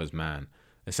father's man.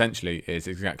 Essentially, it is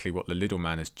exactly what the little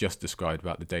man has just described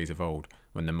about the days of old,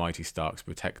 when the mighty Starks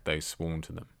protect those sworn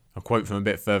to them. A quote from a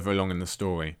bit further along in the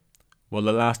story. While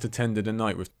the last attended a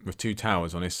knight with 2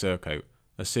 towers on his surcoat,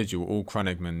 a sigil all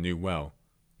Crannogmen knew well.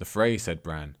 The Frey, said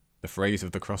Bran, the Freys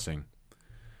of the Crossing.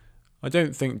 I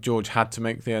don't think George had to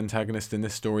make the antagonist in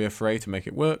this story a Frey to make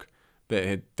it work, but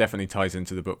it definitely ties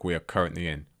into the book we are currently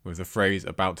in, with the Freys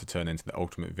about to turn into the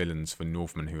ultimate villains for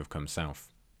Northmen who have come south.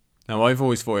 Now, I've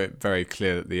always thought it very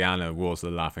clear that Lyanna was the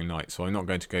Laughing Knight, so I'm not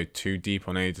going to go too deep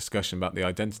on any discussion about the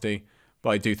identity, but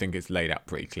I do think it's laid out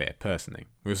pretty clear, personally.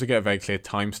 We also get a very clear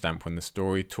timestamp when the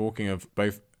story talking of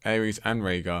both Aerys and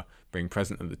Rhaegar being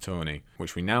present at the tourney,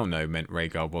 which we now know meant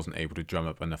Rhaegar wasn't able to drum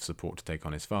up enough support to take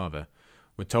on his father.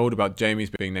 We're told about Jaime's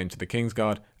being named to the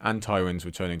Kingsguard and Tywin's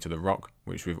returning to the Rock,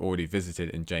 which we've already visited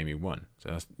in Jaime 1, so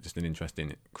that's just an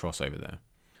interesting crossover there.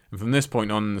 And from this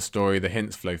point on in the story, the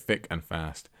hints flow thick and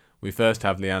fast. We first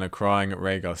have Lyanna crying at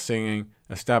Rhaegar singing,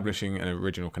 establishing an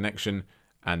original connection,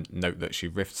 and note that she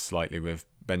riffs slightly with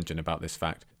Benjen about this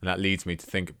fact, and that leads me to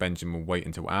think Benjen will wait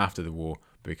until after the war,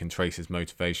 but we can trace his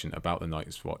motivation about the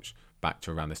Night's Watch back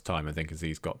to around this time, I think, as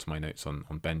he's got to my notes on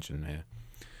Benjen here.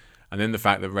 And then the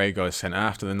fact that Rhaegar is sent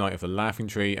after the Knight of the Laughing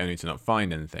Tree only to not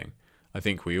find anything. I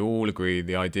think we all agree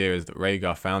the idea is that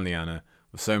Rhaegar found Lyanna,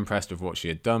 was so impressed with what she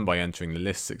had done by entering the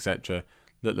lists, etc.,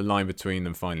 that the line between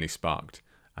them finally sparked,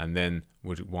 and then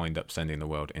would wind up sending the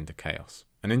world into chaos.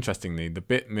 And interestingly, the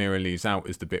bit Meera leaves out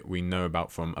is the bit we know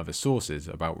about from other sources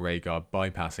about Rhaegar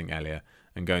bypassing Elia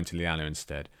and going to Lyanna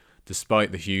instead,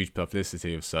 despite the huge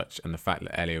publicity of such and the fact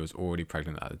that Elia was already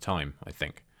pregnant at the time, I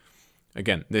think.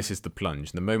 Again, this is the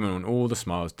plunge, the moment when all the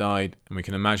smiles died, and we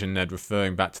can imagine Ned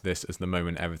referring back to this as the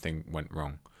moment everything went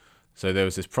wrong. So there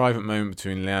was this private moment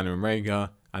between Lyanna and Rhaegar,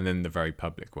 and then the very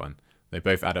public one. They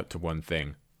both add up to one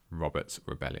thing, Robert's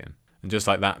rebellion. And just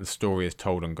like that, the story is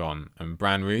told and gone, and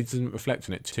Bran really doesn't reflect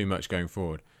on it too much going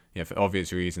forward. Yet for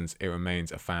obvious reasons, it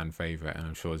remains a fan favourite, and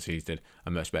I'm sure Aziz did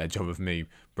a much better job of me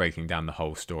breaking down the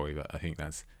whole story, but I think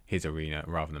that's his arena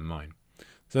rather than mine.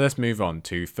 So let's move on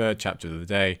to third chapter of the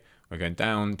day, We're going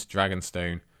down to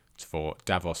Dragonstone for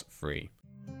Davos 3.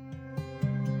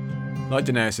 Like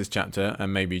Daenerys' chapter,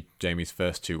 and maybe Jaime's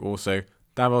first two also,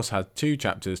 Davos had 2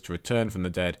 chapters to return from the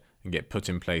dead and get put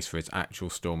in place for its actual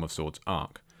Storm of Swords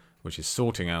arc, which is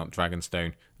sorting out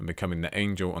Dragonstone and becoming the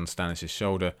angel on Stannis'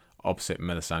 shoulder opposite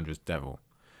Melisandre's devil.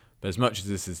 But as much as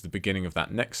this is the beginning of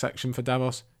that next section for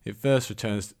Davos, it first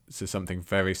returns to something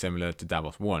very similar to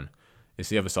Davos 1. It's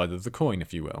the other side of the coin,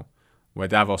 if you will. Where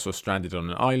Davos was stranded on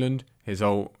an island, his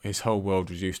whole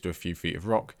world reduced to a few feet of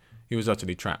rock, he was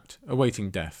utterly trapped,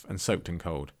 awaiting death and soaked in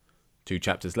cold. 2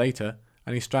 chapters later,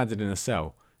 and he's stranded in a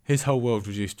cell, his whole world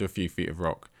reduced to a few feet of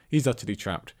rock, he's utterly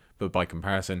trapped, but by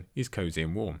comparison, he's cosy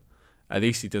and warm. At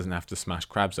least he doesn't have to smash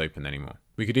crabs open anymore.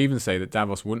 We could even say that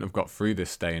Davos wouldn't have got through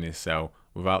this stay in his cell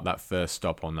without that first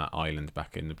stop on that island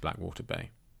back in the Blackwater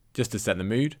Bay. Just to set the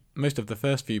mood, most of the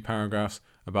first few paragraphs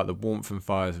about the warmth and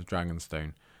fires of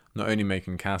Dragonstone, not only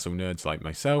making castle nerds like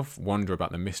myself wonder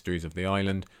about the mysteries of the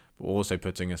island, but also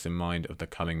putting us in mind of the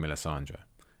coming Melisandre.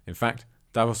 In fact,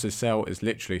 Davos' cell is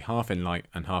literally half in light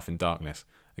and half in darkness,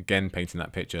 again painting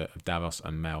that picture of Davos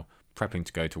and Mel prepping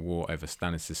to go to war over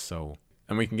Stannis' soul.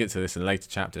 And we can get to this in later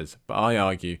chapters, but I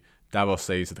argue Davos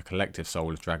saves the collective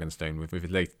soul of Dragonstone with his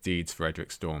later deeds for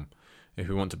Edric Storm. If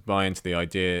we want to buy into the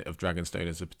idea of Dragonstone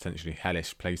as a potentially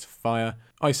hellish place of fire,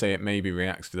 I say it maybe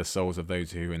reacts to the souls of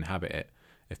those who inhabit it.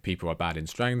 If people are bad in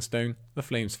Dragonstone, the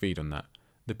flames feed on that.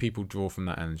 The people draw from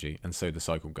that energy, and so the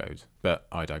cycle goes. But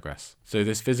I digress. So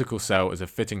this physical cell is a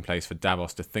fitting place for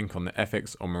Davos to think on the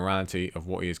ethics or morality of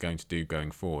what he is going to do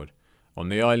going forward. On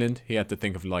the island, he had to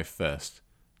think of life first.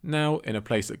 Now, in a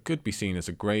place that could be seen as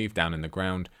a grave down in the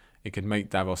ground, it could make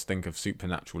Davos think of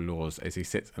supernatural laws as he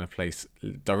sits in a place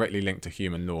directly linked to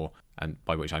human law, and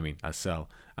by which I mean as Cell,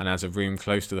 and as a room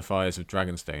close to the fires of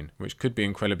Dragonstone, which could be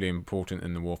incredibly important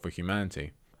in the war for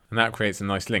humanity. And that creates a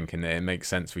nice link in that it makes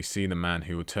sense we see the man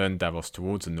who will turn Davos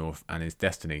towards the north and his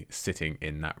destiny sitting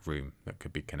in that room that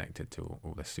could be connected to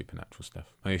all this supernatural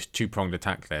stuff. And it's 2-pronged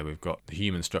attack there. We've got the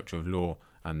human structure of law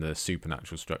and the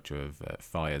supernatural structure of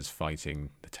fires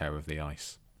fighting the terror of the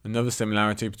ice. Another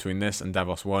similarity between this and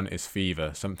Davos 1 is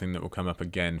fever, something that will come up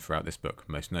again throughout this book,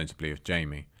 most notably of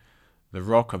Jaime. The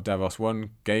rock of Davos 1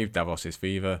 gave Davos his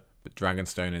fever, but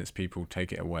Dragonstone and its people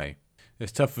take it away.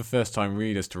 It's tough for first-time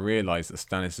readers to realise that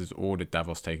Stannis has ordered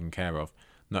Davos taken care of,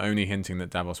 not only hinting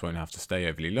that Davos won't have to stay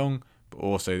overly long, but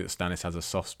also that Stannis has a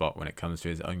soft spot when it comes to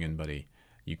his onion buddy.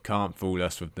 You can't fool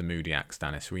us with the moody axe,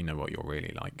 Stannis, we know what you're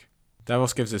really like.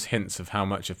 Davos gives us hints of how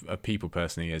much of a people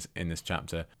person he is in this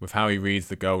chapter, with how he reads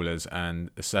the Golas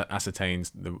and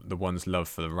ascertains the one's love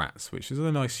for the rats, which is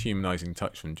a nice humanising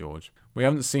touch from George. We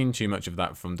haven't seen too much of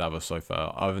that from Davos so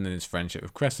far, other than his friendship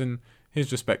with Cresson,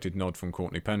 his respected nod from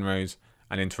Courtney Penrose,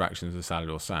 and interactions with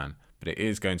Salladhor Saan, but it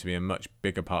is going to be a much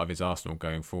bigger part of his arsenal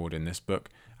going forward in this book,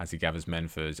 as he gathers men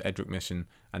for his Edric mission,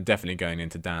 and definitely going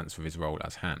into dance with his role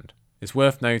as Hand. It's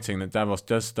worth noting that Davos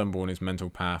does stumble on his mental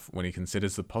path when he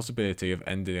considers the possibility of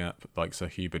ending up like Sir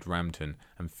Hubert Ramton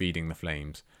and feeding the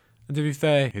flames. And to be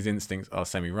fair, his instincts are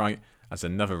semi-right, as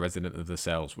another resident of the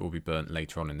cells will be burnt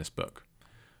later on in this book.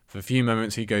 For a few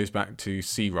moments he goes back to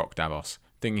Sea Rock Davos,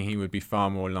 thinking he would be far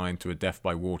more aligned to a death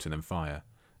by water than fire.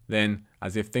 Then,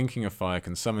 as if thinking of fire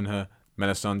can summon her,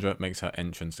 Melisandre makes her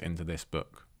entrance into this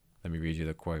book. Let me read you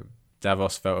the quote.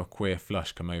 Davos felt a queer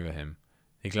flush come over him.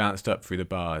 He glanced up through the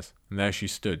bars, and there she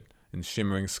stood, in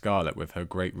shimmering scarlet with her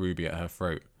great ruby at her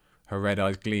throat, her red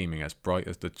eyes gleaming as bright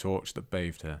as the torch that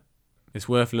bathed her. It's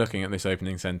worth looking at this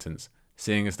opening sentence,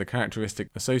 seeing as the characteristic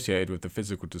associated with the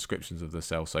physical descriptions of the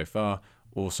cell so far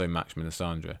also match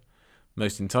Melisandre.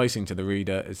 Most enticing to the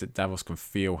reader is that Davos can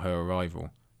feel her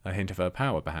arrival, a hint of her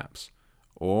power perhaps.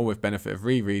 Or, with benefit of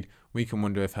reread, we can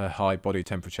wonder if her high body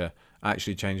temperature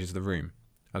actually changes the room.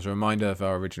 As a reminder of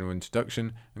our original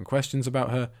introduction and questions about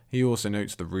her, he also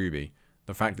notes the ruby.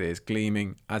 The fact that it's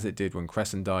gleaming, as it did when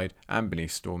Cresson died and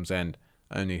beneath Storm's End,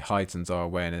 only heightens our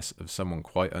awareness of someone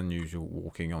quite unusual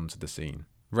walking onto the scene.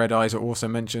 Red eyes are also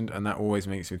mentioned, and that always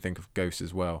makes me think of Ghost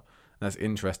as well. And that's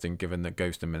interesting given that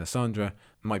Ghost and Melisandre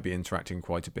might be interacting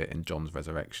quite a bit in Jon's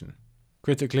resurrection.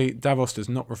 Critically, Davos does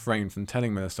not refrain from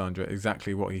telling Melisandre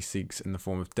exactly what he seeks in the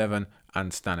form of Devon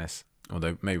and Stannis,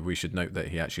 although maybe we should note that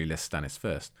he actually lists Stannis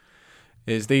first.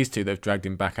 It is these two that have dragged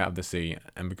him back out of the sea,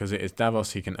 and because it is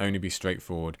Davos he can only be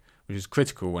straightforward, which is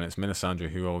critical when it's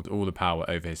Melisandre who holds all the power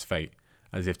over his fate.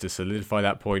 As if to solidify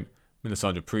that point,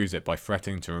 Melisandre proves it by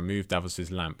threatening to remove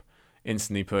Davos' lamp,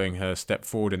 instantly putting her step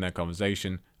forward in their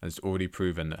conversation, and has already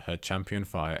proven that her champion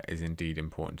fire is indeed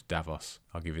important to Davos.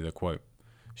 I'll give you the quote.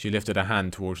 She lifted a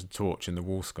hand towards the torch in the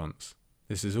wall sconce.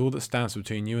 This is all that stands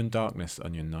between you and darkness,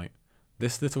 Onion Knight.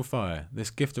 This little fire,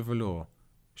 this gift of R'hllor.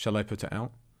 Shall I put it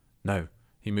out? No.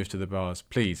 He moved to the bars.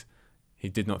 Please. He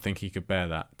did not think he could bear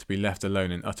that, to be left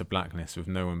alone in utter blackness with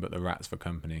no one but the rats for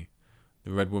company.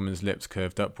 The red woman's lips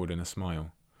curved upward in a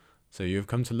smile. So you have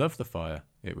come to love the fire,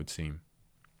 it would seem.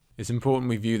 It's important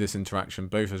we view this interaction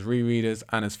both as rereaders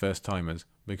and as first-timers,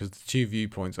 because the two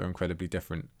viewpoints are incredibly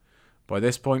different. By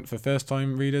this point, for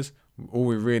first-time readers, all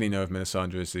we really know of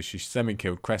Melisandre is that she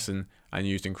semi-killed Cresson and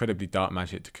used incredibly dark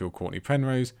magic to kill Courtney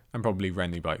Penrose, and probably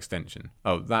Renly by extension.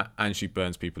 Oh, that, and she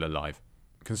burns people alive.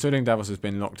 Considering Davos has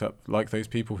been locked up like those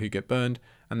people who get burned,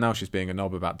 and now she's being a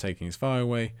knob about taking his fire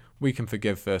away, we can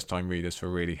forgive first-time readers for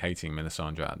really hating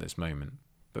Melisandre at this moment.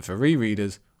 But for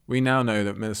rereaders, we now know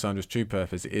that Melisandre's true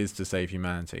purpose is to save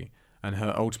humanity, and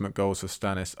her ultimate goals for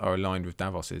Stannis are aligned with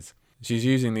Davos's. She's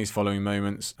using these following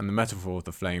moments and the metaphor of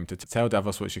the flame to tell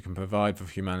Davos what she can provide for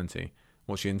humanity,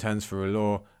 what she intends for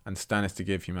R'hllor and Stannis to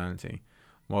give humanity,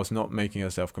 whilst not making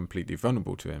herself completely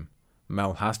vulnerable to him.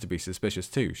 Mel has to be suspicious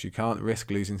too. She can't risk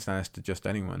losing Stannis to just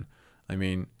anyone. I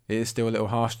mean, it is still a little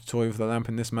harsh to toy with the lamp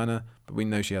in this manner, but we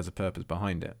know she has a purpose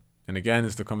behind it. And again,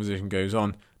 as the conversation goes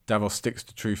on, Davos sticks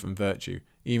to truth and virtue,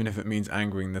 even if it means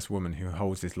angering this woman who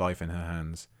holds his life in her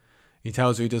hands. He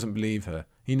tells her he doesn't believe her,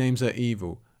 he names her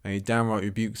evil, and he downright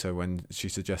rebukes her when she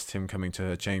suggests him coming to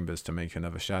her chambers to make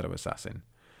another shadow assassin.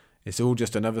 It's all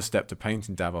just another step to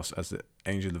painting Davos as the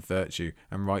angel of virtue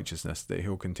and righteousness that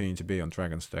he'll continue to be on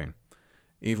Dragonstone.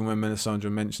 Even when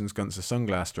Melisandre mentions Gunst's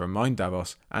sunglass to remind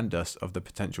Davos and us of the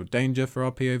potential danger for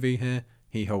our POV here,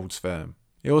 he holds firm.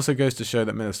 It also goes to show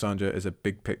that Melisandre is a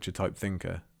big picture type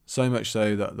thinker, so much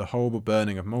so that the horrible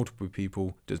burning of multiple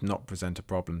people does not present a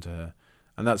problem to her.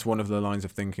 And that's one of the lines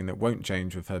of thinking that won't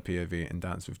change with her POV in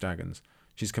Dance with Dragons.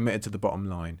 She's committed to the bottom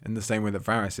line, in the same way that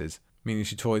Varys is, meaning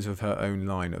she toys with her own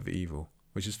line of evil,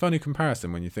 which is a funny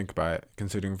comparison when you think about it,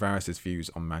 considering Varys' views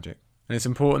on magic. And it's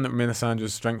important that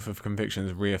Melisandre's strength of conviction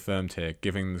is reaffirmed here,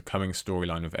 given the coming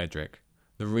storyline of Edric.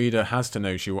 The reader has to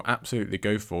know she will absolutely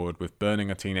go forward with burning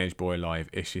a teenage boy alive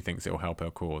if she thinks it will help her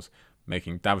cause,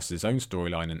 making Davos' own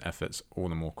storyline and efforts all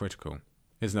the more critical.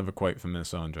 Here's another quote from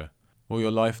Melisandre. All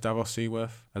your life, Davos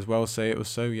Seaworth? As well say it was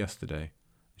so yesterday.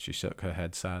 She shook her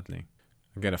head sadly.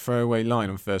 Again, a throwaway line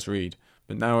on first read,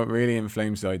 but now it really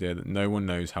inflames the idea that no one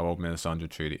knows how old Melisandre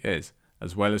truly is,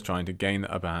 as well as trying to gain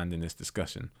the upper hand in this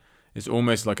discussion. It's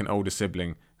almost like an older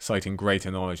sibling citing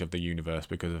greater knowledge of the universe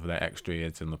because of their extra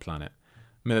years on the planet.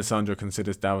 Melisandre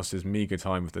considers Davos' meagre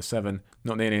time with the Seven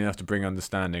not nearly enough to bring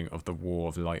understanding of the war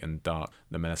of light and dark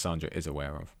that Melisandre is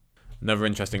aware of. Another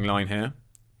interesting line here.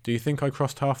 Do you think I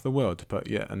crossed half the world to put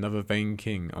yet another vain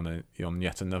king on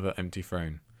yet another empty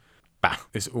throne? Bah!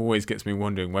 This always gets me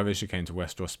wondering whether she came to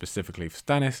Westeros specifically for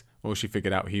Stannis, or she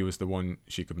figured out he was the one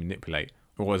she could manipulate,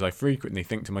 or as I frequently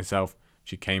think to myself,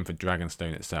 she came for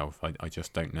Dragonstone itself. I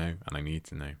just don't know, and I need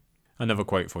to know. Another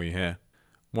quote for you here.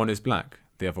 One is black,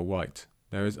 the other white.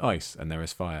 There is ice and there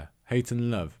is fire, hate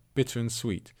and love, bitter and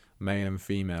sweet, male and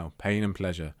female, pain and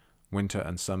pleasure, winter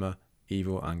and summer,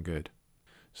 evil and good.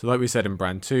 So like we said in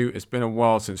Bran 2, it's been a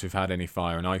while since we've had any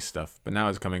fire and ice stuff, but now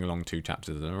it's coming along 2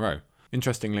 chapters in a row.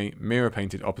 Interestingly, Meera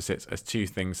painted opposites as 2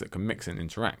 things that can mix and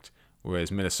interact, whereas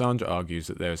Melisandre argues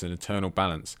that there is an eternal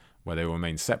balance where they will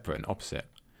remain separate and opposite.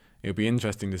 It'll be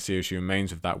interesting to see if she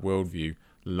remains with that worldview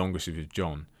the longer she's with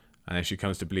Jon, and if she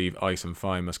comes to believe ice and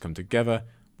fire must come together,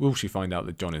 will she find out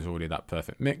that Jon is already that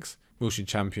perfect mix? Will she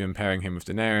champion pairing him with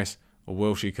Daenerys, or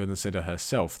will she consider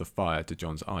herself the fire to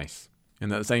Jon's ice? In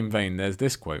that same vein, there's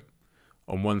this quote.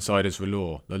 On one side is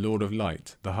R'hllor, the Lord of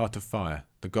Light, the Heart of Fire,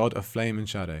 the God of Flame and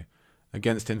Shadow.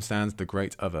 Against him stands the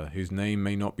great other, whose name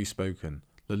may not be spoken,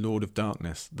 the Lord of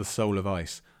Darkness, the Soul of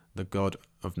Ice, the God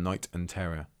of Night and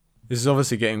Terror. This is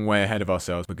obviously getting way ahead of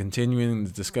ourselves, but continuing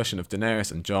the discussion of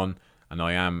Daenerys and Jon, and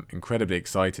I am incredibly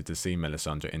excited to see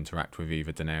Melisandre interact with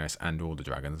either Daenerys and all the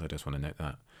dragons, I just want to note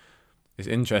that. It's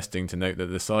interesting to note that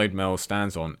the side Mel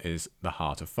stands on is the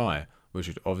Heart of Fire, which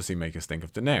would obviously make us think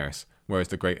of Daenerys, whereas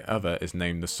the Great Other is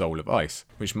named the Soul of Ice,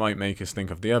 which might make us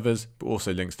think of the others, but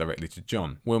also links directly to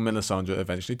Jon. Will Melisandre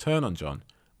eventually turn on Jon?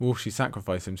 Will she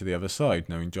sacrifice him to the other side,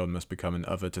 knowing Jon must become an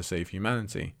other to save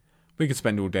humanity? We could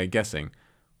spend all day guessing,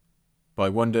 but I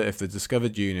wonder if the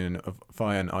discovered union of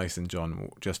fire and ice in Jon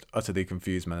will just utterly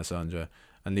confuse Melisandre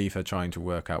and leave her trying to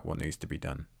work out what needs to be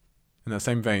done. In that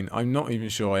same vein, I'm not even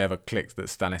sure I ever clicked that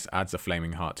Stannis adds a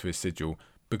flaming heart to his sigil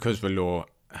because R'hllor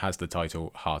has the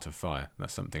title Heart of Fire.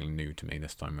 That's something new to me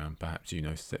this time round. Perhaps you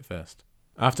noticed it first.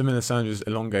 After Melisandre's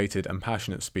elongated and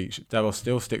passionate speech, Davos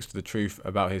still sticks to the truth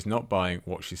about his not buying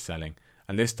what she's selling,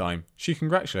 and this time she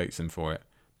congratulates him for it.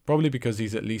 Probably because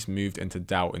he's at least moved into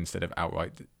doubt instead of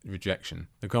outright rejection.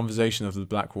 The conversation of the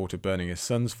Blackwater burning his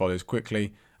sons follows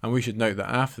quickly, and we should note that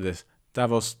after this,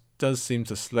 Davos does seem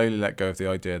to slowly let go of the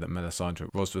idea that Melisandre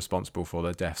was responsible for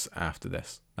their deaths after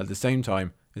this. At the same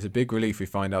time, it's a big relief we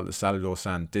find out that Salladhor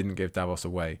Saan didn't give Davos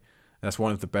away. That's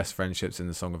one of the best friendships in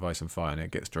the Song of Ice and Fire, and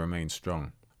it gets to remain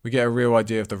strong. We get a real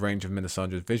idea of the range of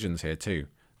Melisandre's visions here too,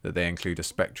 that they include a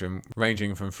spectrum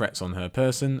ranging from threats on her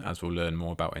person, as we'll learn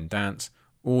more about in Dance,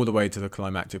 all the way to the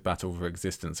climactic battle for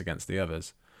existence against the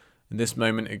others. In this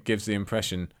moment, it gives the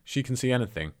impression she can see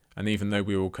anything, and even though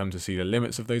we will come to see the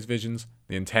limits of those visions,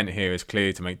 the intent here is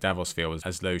clearly to make Davos feel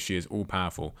as though she is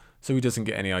all-powerful, so he doesn't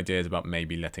get any ideas about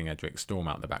maybe letting Edric storm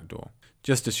out the back door.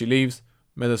 Just as she leaves,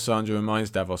 Melisandre reminds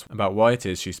Davos about why it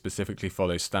is she specifically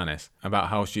follows Stannis, about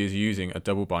how she is using a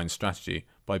double-bind strategy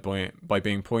by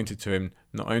being pointed to him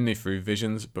not only through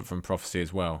visions but from prophecy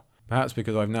as well. Perhaps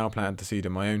because I've now planted the seed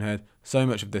in my own head, so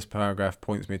much of this paragraph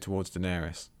points me towards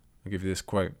Daenerys. I'll give you this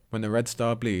quote. "When the red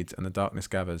star bleeds and the darkness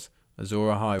gathers,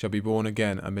 Azor Ahai shall be born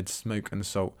again amid smoke and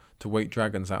salt to wake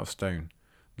dragons out of stone.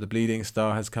 The bleeding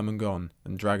star has come and gone,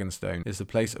 and Dragonstone is the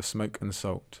place of smoke and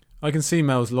salt." I can see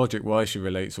Mel's logic why she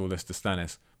relates all this to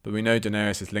Stannis, but we know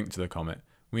Daenerys is linked to the comet.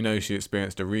 We know she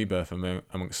experienced a rebirth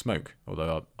amongst smoke,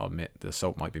 although I'll admit the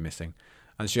salt might be missing,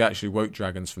 and she actually woke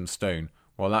dragons from stone,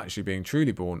 while actually being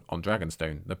truly born on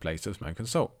Dragonstone, the place of smoke and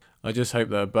salt. I just hope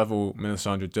that above all,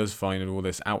 Melisandre does find all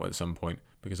this out at some point,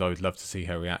 because I would love to see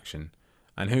her reaction.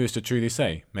 And who is to truly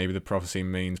say? Maybe the prophecy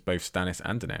means both Stannis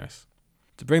and Daenerys.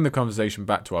 To bring the conversation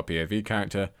back to our POV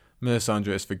character, Melisandre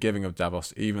is forgiving of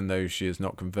Davos even though she has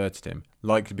not converted him,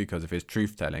 likely because of his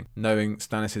truth-telling. Knowing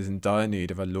Stannis is in dire need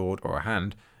of a lord or a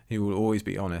hand, he will always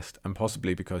be honest, and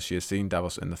possibly because she has seen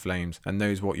Davos in the flames and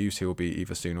knows what use he will be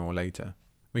either sooner or later.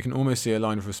 We can almost see a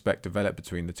line of respect develop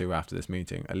between the two after this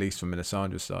meeting, at least from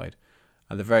Melisandre's side.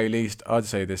 At the very least, I'd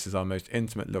say this is our most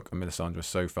intimate look at Melisandre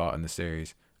so far in the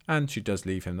series, and she does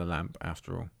leave him the lamp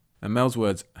after all. And Mel's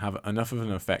words have enough of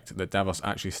an effect that Davos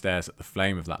actually stares at the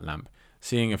flame of that lamp,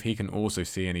 seeing if he can also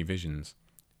see any visions.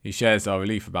 He shares our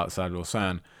relief about Salladhor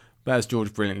Saan, but as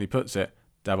George brilliantly puts it,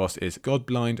 Davos is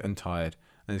God-blind and tired,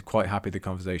 and is quite happy the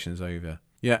conversation is over.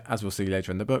 Yet, as we'll see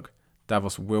later in the book,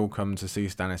 Davos will come to see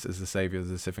Stannis as the saviour of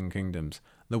the Seven Kingdoms,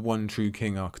 the one true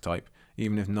king archetype,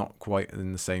 even if not quite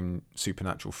in the same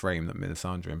supernatural frame that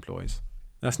Melisandre employs.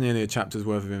 That's nearly a chapter's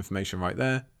worth of information right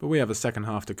there, but we have a second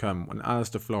half to come when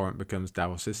Alliser Florent becomes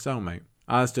Davos' cellmate.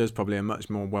 Alliser is probably a much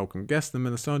more welcome guest than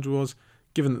Melisandre was,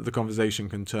 given that the conversation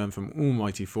can turn from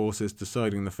almighty forces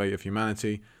deciding the fate of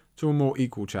humanity to a more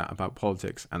equal chat about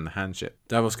politics and the handship.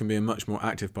 Davos can be a much more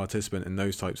active participant in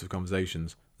those types of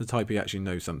conversations, the type he actually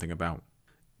knows something about.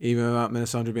 Even without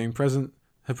Melisandre being present,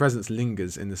 her presence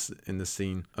lingers in the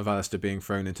scene of Alliser being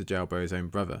thrown into jail by his own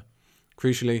brother.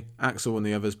 Crucially, Axel and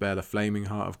the others bear the flaming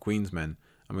heart of Queen's men,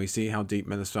 and we see how deep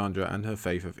Melisandre and her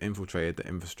faith have infiltrated the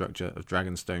infrastructure of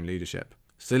Dragonstone leadership.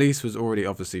 Selyse was already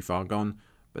obviously far gone,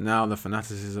 but now the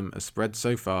fanaticism has spread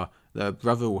so far that a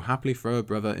brother will happily throw a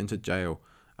brother into jail.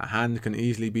 A hand can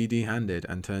easily be dehanded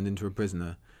and turned into a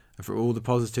prisoner. And for all the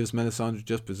positives Melisandre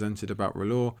just presented about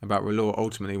R'hllor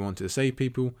ultimately wanting to save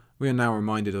people, we are now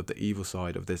reminded of the evil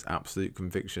side of this absolute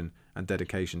conviction and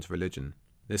dedication to religion.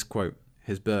 This quote,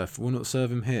 "His birth will not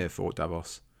serve him here," thought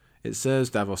Davos. It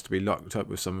serves Davos to be locked up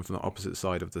with someone from the opposite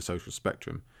side of the social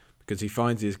spectrum, because he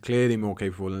finds he is clearly more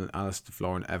capable than Alliser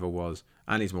Florent ever was,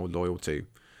 and he's more loyal too.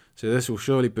 So this will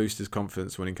surely boost his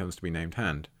confidence when he comes to be named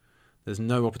Hand. There's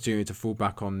no opportunity to fall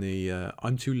back on the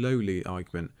 "I'm too lowly"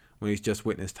 argument when he's just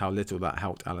witnessed how little that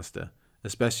helped Alliser,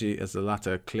 especially as the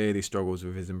latter clearly struggles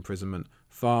with his imprisonment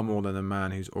far more than a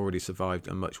man who's already survived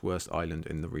a much worse island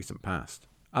in the recent past.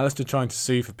 Alliser trying to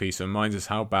sue for peace reminds us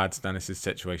how bad Stannis'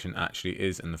 situation actually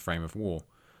is in the frame of war.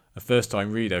 A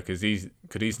first-time reader could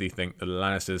easily think that the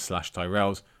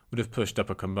Lannisters/Tyrells would have pushed up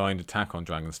a combined attack on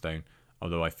Dragonstone,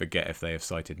 although I forget if they have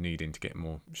cited needing to get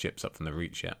more ships up from the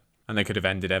Reach yet. And they could have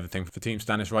ended everything for Team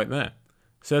Stannis right there.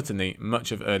 Certainly,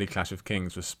 much of early Clash of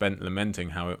Kings was spent lamenting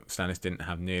how Stannis didn't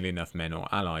have nearly enough men or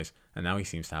allies, and now he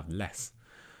seems to have less.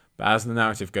 But as the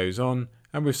narrative goes on,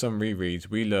 and with some rereads,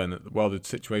 we learn that while the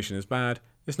situation is bad,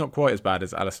 it's not quite as bad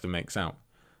as Alliser makes out.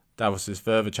 Davos'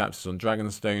 further chapters on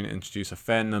Dragonstone introduce a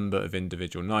fair number of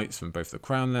individual knights from both the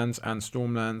Crownlands and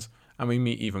Stormlands, and we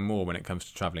meet even more when it comes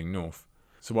to travelling north.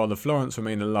 So while the Florents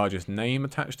remain the largest name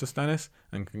attached to Stannis,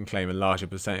 and can claim a larger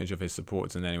percentage of his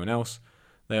supporters than anyone else,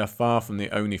 they are far from the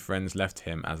only friends left to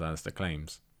him, as Alliser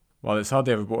claims. While it's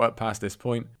hardly ever brought up past this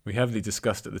point, we heavily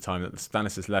discussed at the time that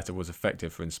Stannis' letter was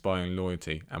effective for inspiring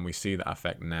loyalty, and we see that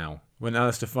effect now. When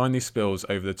Alliser finally spills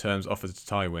over the terms offered to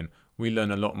Tywin, we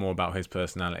learn a lot more about his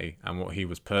personality and what he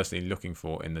was personally looking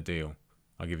for in the deal.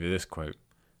 I'll give you this quote.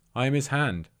 "I am his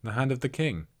hand, the hand of the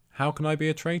king. How can I be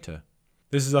a traitor?"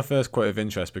 This is our first quote of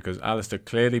interest because Alistair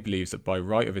clearly believes that by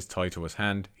right of his title as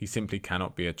Hand, he simply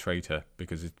cannot be a traitor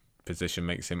because his position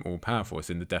makes him all-powerful. It's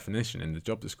in the definition, in the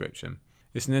job description.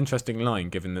 It's an interesting line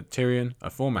given that Tyrion, a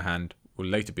former Hand, will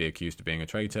later be accused of being a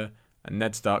traitor, and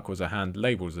Ned Stark was a Hand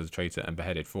labelled as a traitor and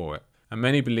beheaded for it. And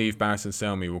many believe Barristan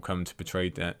Selmy will come to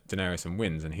betray Daenerys and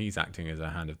wins, and he's acting as a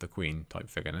Hand of the Queen type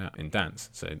figure now in Dance,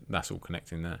 so that's all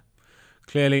connecting there.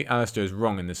 Clearly, Alistair is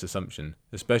wrong in this assumption,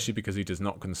 especially because he does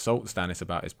not consult Stannis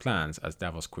about his plans, as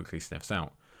Davos quickly sniffs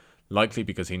out, likely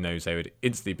because he knows they would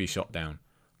instantly be shot down.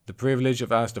 The privilege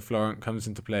of Alistair Florent comes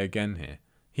into play again here.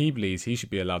 He believes he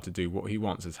should be allowed to do what he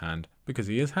wants as Hand, because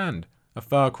he is Hand, a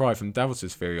far cry from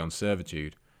Davos' theory on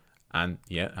servitude. And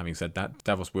yet, having said that,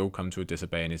 Davos will come to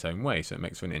disobey in his own way, so it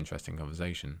makes for an interesting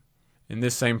conversation. In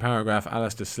this same paragraph,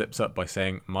 Alistair slips up by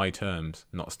saying my terms,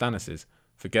 not Stannis's,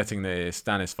 forgetting that it is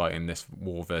Stannis fighting this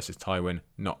war versus Tywin,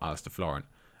 not Alistair Florent.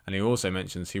 And he also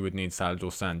mentions he would need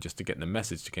Salladhor Sand just to get the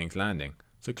message to King's Landing.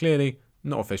 So clearly,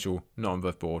 not official, not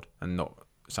above board, and not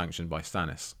sanctioned by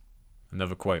Stannis.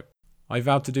 Another quote. I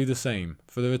vowed to do the same,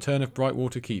 for the return of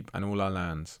Brightwater Keep and all our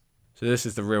lands. So this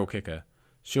is the real kicker.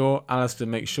 Sure, Alistair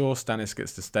makes sure Stannis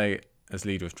gets to stay as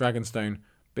leader of Dragonstone,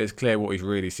 but it's clear what he's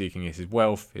really seeking is his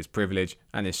wealth, his privilege,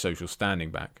 and his social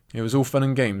standing back. It was all fun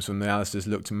and games when the Alistairs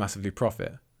looked to massively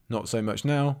profit. Not so much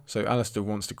now, so Alistair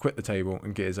wants to quit the table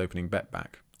and get his opening bet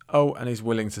back. Oh, and he's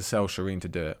willing to sell Shireen to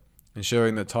do it,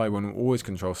 ensuring that Tywin will always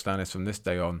control Stannis from this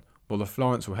day on, while the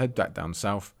Florents will head back down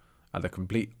south, at the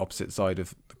complete opposite side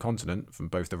of the continent from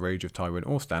both the rage of Tywin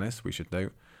or Stannis, we should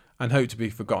note, and hope to be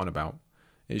forgotten about.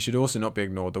 It should also not be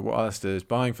ignored that what Alistair is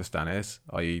buying for Stannis,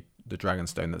 i.e. the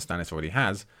Dragonstone that Stannis already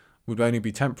has, would only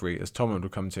be temporary as Tommen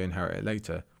would come to inherit it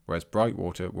later, whereas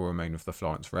Brightwater will remain with the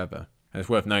Florents forever. And it's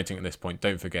worth noting at this point,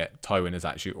 don't forget, Tywin has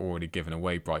actually already given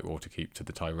away Brightwater Keep to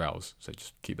the Tyrells, so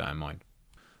just keep that in mind.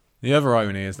 The other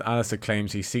irony is that Alistair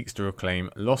claims he seeks to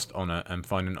reclaim lost honour and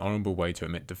find an honourable way to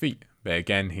admit defeat, but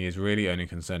again he is really only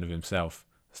concerned with himself.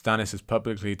 Stannis has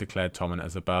publicly declared Tommen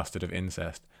as a bastard of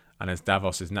incest, and as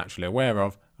Davos is naturally aware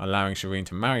of, allowing Shireen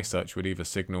to marry such would either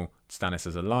signal Stannis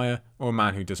as a liar or a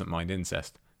man who doesn't mind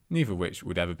incest, neither of which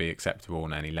would ever be acceptable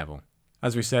on any level.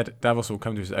 As we said, Davos will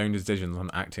come to his own decisions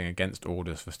on acting against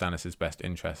orders for Stannis' best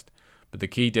interest, but the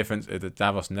key difference is that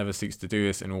Davos never seeks to do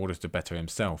this in order to better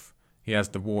himself. He has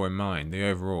the war in mind, the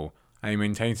overall, and he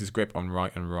maintains his grip on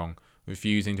right and wrong,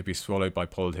 refusing to be swallowed by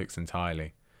politics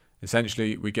entirely.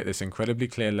 Essentially, we get this incredibly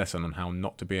clear lesson on how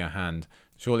not to be a Hand,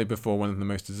 shortly before one of the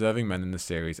most deserving men in the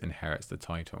series inherits the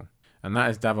title. And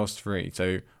that is Davos 3.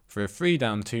 So, for a 3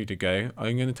 down 2 to go,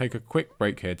 I'm going to take a quick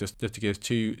break here just to give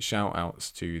 2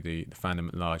 shout-outs to the fandom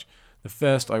at large. The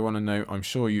first I want to know, I'm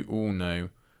sure you all know,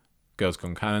 Girls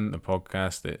Gone Canon, the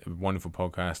podcast, the wonderful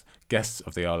podcast, guests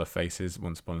of the Isle of Faces,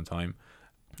 once upon a time.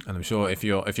 And I'm sure if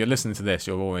you're listening to this,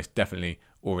 you're almost definitely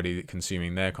already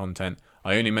consuming their content.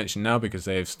 I only mention now because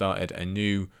they have started a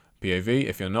new POV.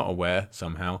 If you're not aware,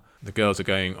 somehow, the girls are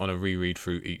going on a reread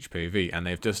through each POV, and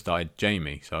they've just started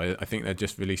Jaime. So I think they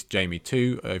just released Jaime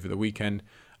 2 over the weekend,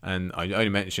 and I only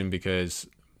mention because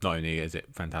not only is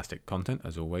it fantastic content,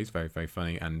 as always, very, very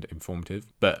funny and informative,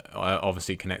 but it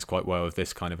obviously connects quite well with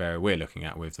this kind of area we're looking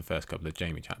at with the first couple of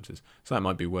Jaime chapters. So that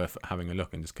might be worth having a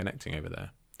look and just connecting over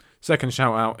there. Second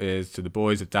shout out is to the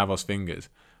boys of Davos Fingers,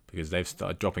 because they've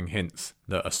started dropping hints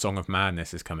that a Song of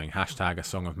Madness is coming. Hashtag a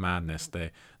Song of Madness,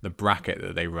 the bracket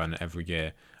that they run every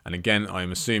year. And again,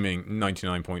 I'm assuming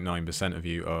 99.9% of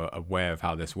you are aware of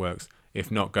how this works.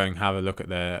 If not, go and have a look at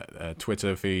their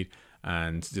Twitter feed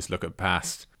and just look at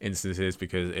past instances,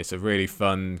 because it's a really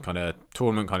fun kind of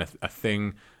tournament, kind of a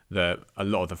thing that a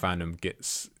lot of the fandom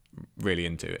gets really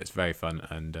into. It's very fun,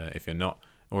 and if you're not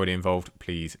already involved,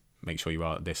 please make sure you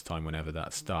are at this time whenever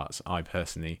that starts. I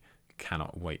personally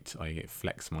cannot wait. I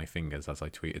flex my fingers as I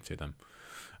tweeted to them.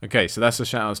 Okay, so that's the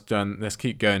shout outs done. Let's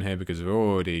keep going here because we're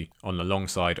already on the long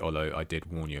side, although I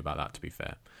did warn you about that, to be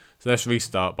fair. So let's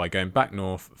restart by going back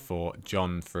north for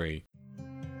Jon 3.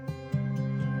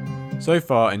 So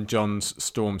far in Jon's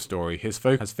Storm story, his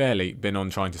focus has fairly been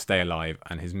on trying to stay alive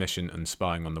and his mission and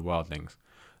spying on the wildlings.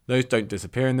 Those don't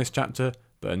disappear in this chapter,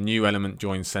 but a new element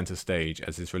joins centre stage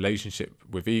as his relationship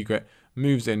with Ygritte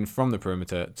moves in from the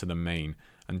perimeter to the main,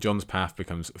 and Jon's path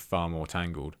becomes far more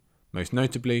tangled. Most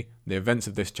notably, the events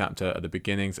of this chapter are the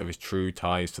beginnings of his true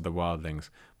ties to the wildlings,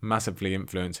 massively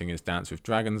influencing his Dance with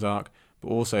Dragons arc, but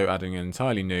also adding an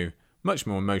entirely new, much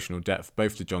more emotional depth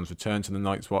both to Jon's return to the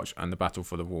Night's Watch and the battle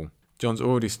for the Wall. Jon's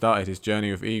already started his journey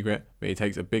with Ygritte, but he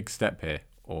takes a big step here,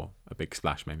 or a big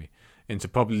splash maybe, into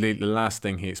probably the last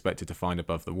thing he expected to find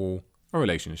above the wall, a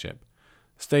relationship.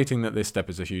 Stating that this step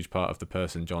is a huge part of the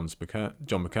person John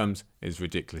becomes is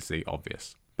ridiculously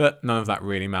obvious. But none of that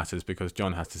really matters because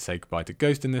John has to say goodbye to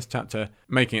Ghost in this chapter,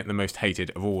 making it the most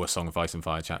hated of all A Song of Ice and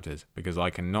Fire chapters, because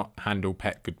I cannot handle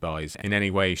pet goodbyes in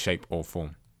any way, shape or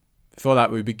form. Before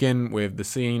that, we begin with the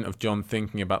scene of John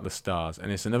thinking about the stars,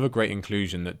 and it's another great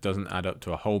inclusion that doesn't add up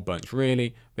to a whole bunch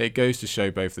really, but it goes to show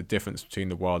both the difference between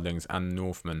the Wildlings and the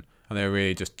Northmen, and they're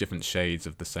really just different shades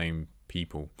of the same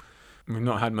people. We've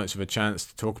not had much of a chance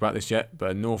to talk about this yet,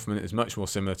 but a Northman is much more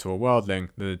similar to a Wildling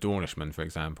than a Dornishman, for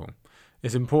example.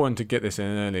 It's important to get this in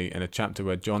early in a chapter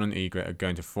where Jon and Ygritte are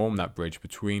going to form that bridge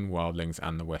between Wildlings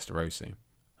and the Westerosi.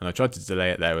 And I tried to delay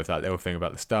it there with that little thing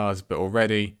about the stars, but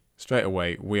already, straight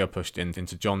away, we are pushed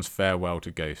into Jon's farewell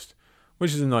to Ghost,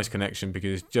 which is a nice connection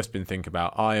because he's just been thinking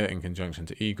about Arya in conjunction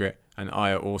to Ygritte, and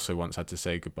Arya also once had to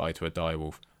say goodbye to a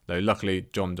direwolf, though luckily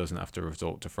Jon doesn't have to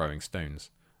resort to throwing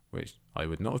stones, which I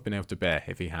would not have been able to bear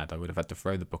if he had. I would have had to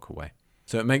throw the book away.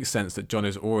 So it makes sense that Jon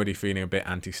is already feeling a bit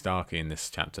anti-Starky in this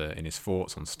chapter in his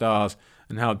thoughts on stars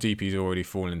and how deep he's already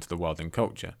fallen into the Wildling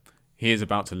culture. He is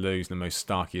about to lose the most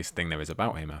Starkiest thing there is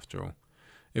about him after all.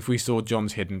 If we saw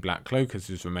Jon's hidden black cloak as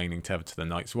his remaining tether to the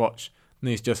Night's Watch,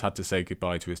 then he's just had to say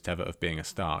goodbye to his tether of being a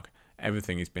Stark,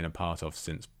 everything he's been a part of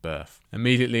since birth.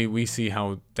 Immediately we see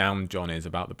how down Jon is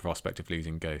about the prospect of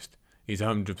losing Ghost. He's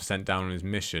 100% down on his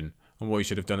mission, on what he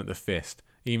should have done at the Fist,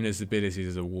 even his abilities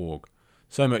as a warg.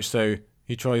 So much so,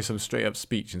 he tries some straight up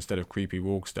speech instead of creepy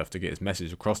warg stuff to get his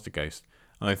message across to Ghost,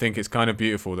 and I think it's kind of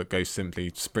beautiful that Ghost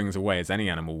simply springs away as any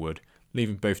animal would,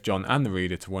 leaving both Jon and the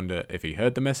reader to wonder if he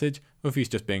heard the message or if he's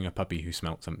just being a puppy who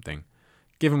smelt something.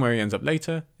 Given where he ends up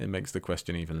later, it makes the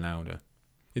question even louder.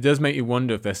 It does make you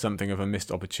wonder if there's something of a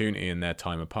missed opportunity in their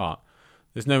time apart.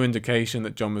 There's no indication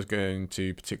that Jon was going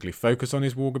to particularly focus on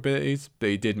his warg abilities, but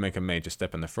he did make a major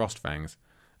step in the Frostfangs.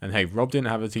 And hey, Robb didn't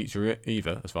have a teacher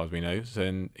either, as far as we know,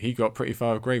 and he got pretty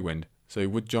far with Grey Wind, so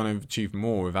would Jon have achieved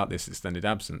more without this extended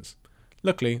absence?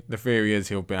 Luckily, the theory is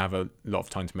he'll have a lot of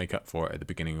time to make up for it at the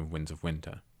beginning of Winds of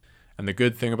Winter. And the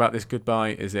good thing about this goodbye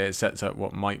is that it sets up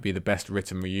what might be the best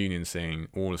written reunion scene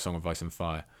all of Song of Ice and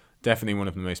Fire. Definitely one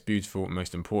of the most beautiful and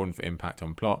most important for impact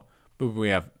on plot, but we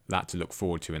have that to look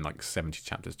forward to in like 70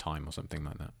 chapters time or something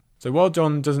like that. So while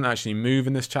Jon doesn't actually move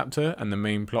in this chapter and the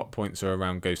main plot points are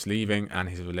around Ghost leaving and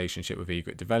his relationship with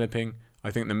Ygritte developing,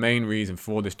 I think the main reason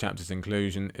for this chapter's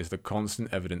inclusion is the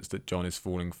constant evidence that Jon is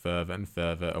falling further and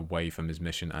further away from his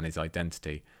mission and his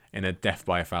identity in a death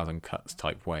by a thousand cuts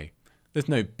type way. There's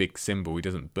no big symbol, he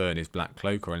doesn't burn his black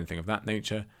cloak or anything of that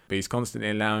nature, but he's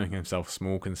constantly allowing himself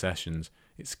small concessions,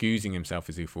 excusing himself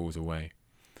as he falls away.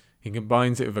 He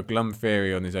combines it with a glum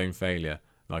theory on his own failure,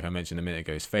 like I mentioned a minute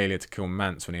ago, his failure to kill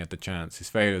Mance when he had the chance, his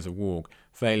failure as a warg,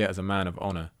 failure as a man of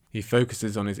honour. He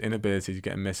focuses on his inability to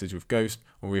get a message with Ghost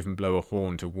or even blow a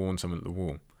horn to warn someone at the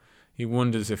wall. He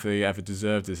wonders if he ever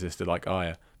deserved a sister like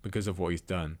Arya because of what he's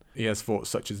done. He has thoughts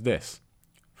such as this.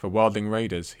 For Wildling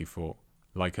raiders, he thought,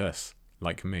 like us,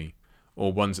 like me.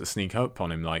 Or ones that sneak up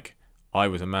on him like, I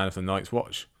was a man of the Night's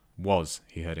Watch. Was,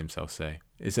 he heard himself say.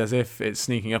 It's as if it's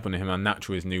sneaking up on him how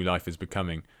natural his new life is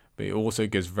becoming, but he also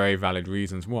gives very valid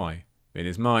reasons why. In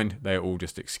his mind, they are all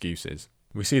just excuses.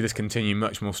 We see this continue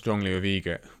much more strongly with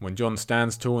Ygritte, when Jon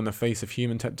stands tall in the face of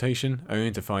human temptation,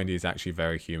 only to find he is actually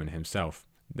very human himself.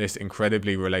 This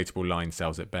incredibly relatable line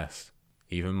sells it best.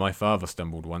 Even my father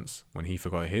stumbled once, when he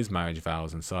forgot his marriage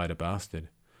vows and sired a bastard.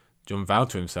 Jon vowed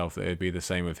to himself that it would be the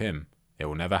same with him. It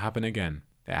will never happen again.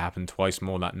 It happened twice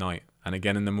more that night, and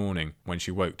again in the morning, when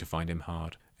she woke to find him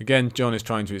hard. Again, Jon is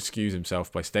trying to excuse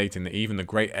himself by stating that even the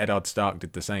great Eddard Stark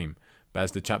did the same, but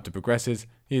as the chapter progresses,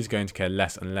 he is going to care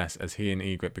less and less as he and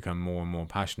Ygritte become more and more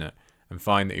passionate, and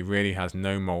find that he really has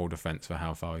no moral defence for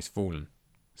how far he's fallen.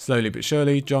 Slowly but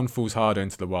surely, Jon falls harder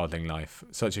into the Wildling life,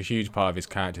 such a huge part of his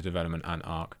character development and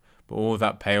arc, but all of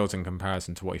that pales in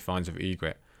comparison to what he finds with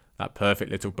Ygritte, that perfect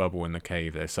little bubble in the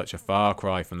cave that is such a far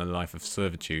cry from the life of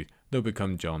servitude that will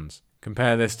become Jon's.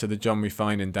 Compare this to the Jon we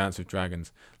find in Dance with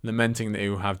Dragons, lamenting that he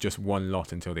will have just one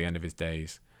lot until the end of his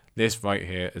days. This right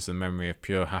here is the memory of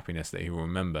pure happiness that he will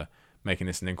remember, making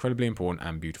this an incredibly important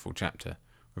and beautiful chapter.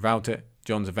 Without it,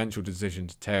 Jon's eventual decision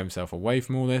to tear himself away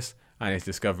from all this, and his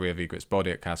discovery of Ygritte's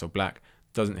body at Castle Black,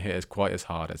 doesn't hit us quite as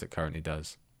hard as it currently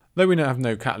does. Though we don't have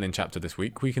no Catelyn chapter this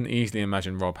week, we can easily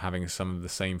imagine Robb having some of the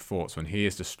same thoughts when he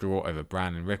is distraught over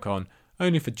Bran and Rickon,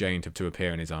 only for Jane to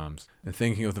appear in his arms, and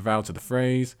thinking of the vow to the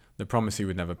phrase, the promise he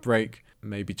would never break,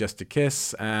 maybe just to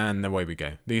kiss, and away we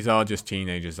go. These are just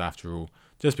teenagers after all.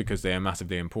 Just because they are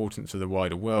massively important to the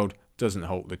wider world doesn't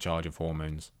halt the charge of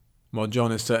hormones. While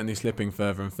Jon is certainly slipping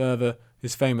further and further,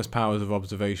 his famous powers of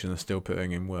observation are still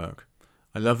putting in work.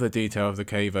 I love the detail of the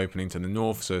cave opening to the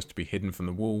north so as to be hidden from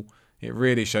the wall. It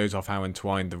really shows off how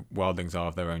entwined the wildlings are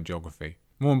of their own geography.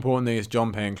 More importantly is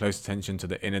Jon paying close attention to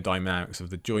the inner dynamics of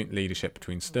the joint leadership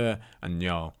between Ster and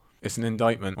Jarl. It's an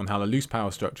indictment on how the loose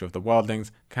power structure of the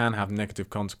wildlings can have negative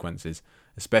consequences,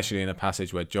 especially in a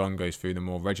passage where Jon goes through the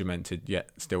more regimented yet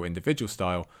still individual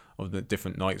style of the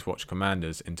different Night's Watch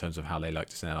commanders in terms of how they like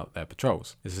to send out their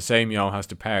patrols. It's the same Jarl has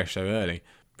to perish so early,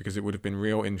 because it would have been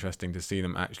real interesting to see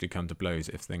them actually come to blows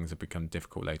if things had become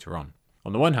difficult later on.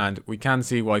 On the one hand, we can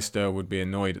see why Ster would be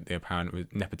annoyed at the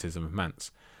apparent nepotism of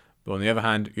Mance, but on the other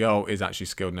hand, Jarl is actually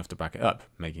skilled enough to back it up,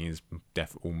 making his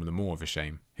death all the more of a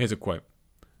shame. Here's a quote.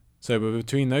 "So we're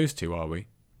between those two, are we?"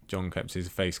 Jon kept his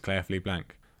face carefully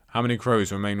blank. "How many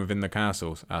crows remain within the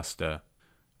castles?" asked Ster.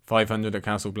 500 at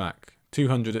Castle Black,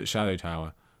 200 at Shadow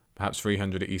Tower, perhaps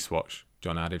 300 at Eastwatch.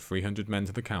 Jon added 300 men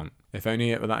to the count. If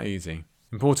only it were that easy.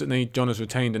 Importantly, Jon has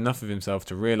retained enough of himself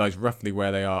to realise roughly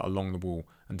where they are along the wall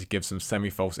and to give some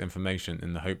semi-false information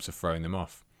in the hopes of throwing them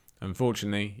off.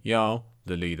 Unfortunately, Jarl,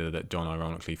 the leader that Jon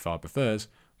ironically far prefers,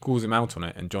 calls him out on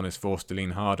it, and Jon is forced to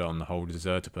lean harder on the whole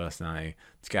deserter personality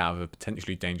to get out of a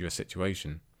potentially dangerous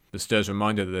situation. But Ster's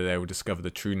reminder that they will discover the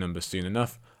true numbers soon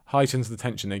enough heightens the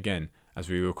tension again, as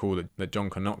we recall that Jon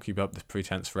cannot keep up the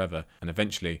pretense forever, and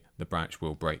eventually the branch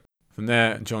will break. From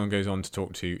there, Jon goes on to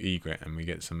talk to Ygritte, and we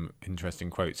get some interesting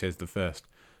quotes. Here's the first.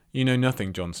 "You know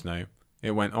nothing, Jon Snow.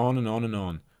 It went on and on and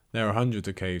on. There are hundreds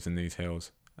of caves in these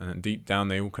hills, and deep down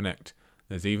they all connect.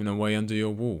 There's even a way under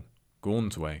your wall,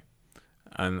 Gorn's Way."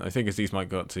 And I think Aziz might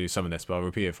got to some of this, but I'll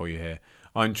repeat it for you here.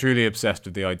 I'm truly obsessed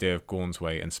with the idea of Gorn's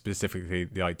Way, and specifically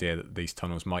the idea that these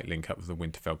tunnels might link up with the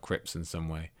Winterfell crypts in some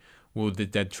way. Will the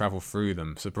dead travel through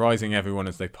them, surprising everyone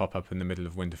as they pop up in the middle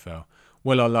of Winterfell?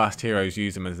 Will our last heroes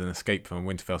use them as an escape from a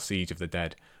Winterfell siege of the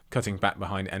dead, cutting back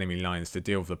behind enemy lines to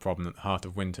deal with the problem at the heart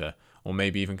of winter, or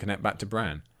maybe even connect back to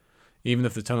Bran? Even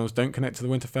if the tunnels don't connect to the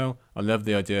Winterfell, I love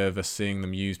the idea of us seeing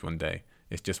them used one day.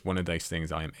 It's just one of those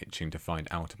things I am itching to find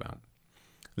out about.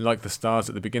 Like the stars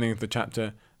at the beginning of the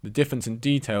chapter, the difference in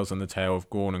details on the tale of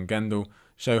Gorn and Gendel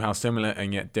show how similar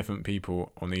and yet different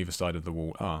people on either side of the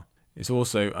wall are. It's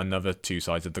also another two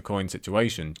sides of the coin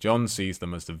situation. Jon sees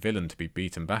them as the villain to be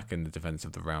beaten back in the defence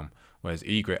of the realm, whereas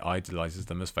Ygritte idolises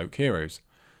them as folk heroes.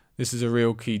 This is a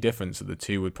real key difference that the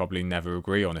two would probably never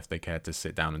agree on if they cared to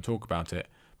sit down and talk about it,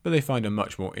 but they find a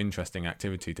much more interesting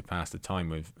activity to pass the time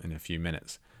with in a few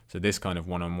minutes. So this kind of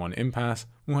one-on-one impasse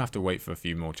will have to wait for a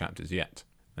few more chapters yet.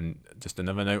 And just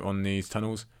another note on these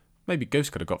tunnels, maybe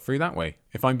Ghost could have got through that way.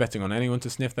 If I'm betting on anyone to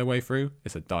sniff their way through,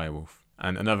 it's a direwolf.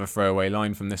 And another throwaway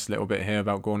line from this little bit here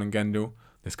about Gorn and Gendel.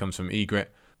 This comes from Ygritte.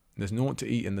 "There's naught to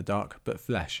eat in the dark but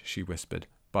flesh," she whispered,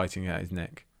 biting at his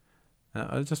neck.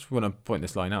 I just want to point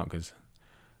this line out because,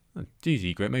 geez,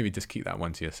 Ygritte, maybe just keep that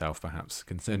one to yourself, perhaps,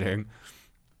 considering.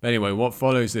 But anyway, what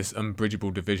follows this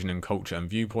unbridgeable division in culture and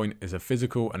viewpoint is a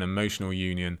physical and emotional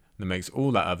union that makes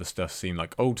all that other stuff seem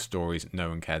like old stories no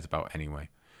one cares about anyway.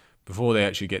 Before they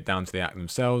actually get down to the act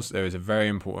themselves, there is a very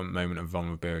important moment of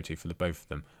vulnerability for the both of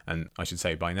them. And I should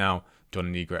say by now, Jon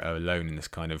and Ygritte are alone in this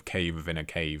kind of cave within a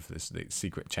cave, this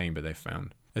secret chamber they've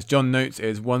found. As Jon notes, it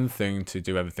is one thing to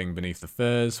do everything beneath the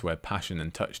furs, where passion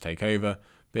and touch take over,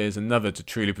 but it is another to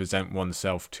truly present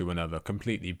oneself to another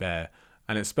completely bare,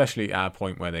 and especially at a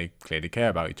point where they clearly care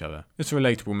about each other. It's a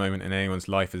relatable moment in anyone's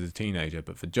life as a teenager,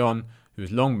 but for Jon, who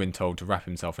has long been told to wrap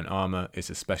himself in armour, it's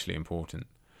especially important.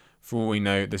 For all we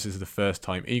know, this is the first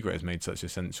time Ygritte has made such a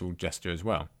sensual gesture as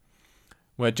well.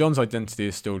 Where Jon's identity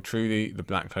is still truly the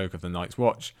black cloak of the Night's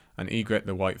Watch, and Ygritte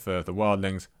the white fur of the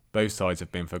wildlings, both sides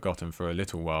have been forgotten for a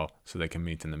little while so they can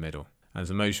meet in the middle.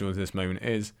 As emotional as this moment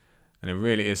is, and it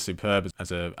really is superb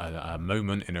as a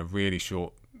moment in a really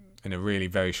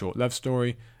very short love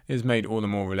story, it is made all the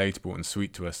more relatable and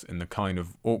sweet to us in the kind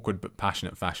of awkward but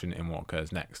passionate fashion in what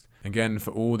occurs next. Again,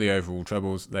 for all the overall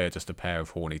troubles, they are just a pair of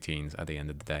horny teens at the end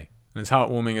of the day. And as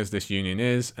heartwarming as this union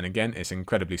is, and again, it's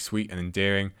incredibly sweet and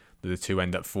endearing that the two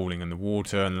end up falling in the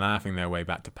water and laughing their way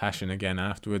back to passion again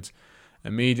afterwards,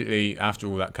 immediately after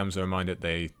all that comes a reminder that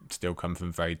they still come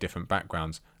from very different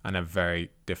backgrounds and have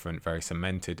very different, very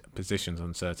cemented positions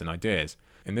on certain ideas.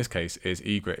 In this case, it is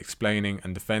Ygritte explaining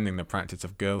and defending the practice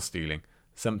of girl stealing,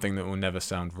 something that will never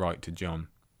sound right to Jon.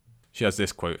 She has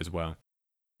this quote as well.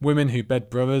 "Women who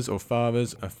bed brothers or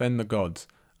fathers offend the gods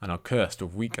and are cursed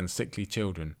with weak and sickly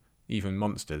children, even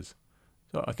monsters."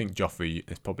 So I think Joffrey,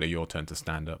 it's probably your turn to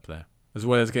stand up there. As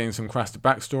well as getting some Craster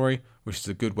backstory, which is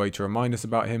a good way to remind us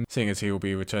about him, seeing as he will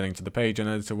be returning to the page in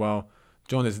a little while.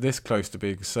 Jon is this close to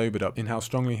being sobered up in how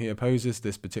strongly he opposes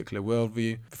this particular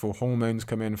worldview before hormones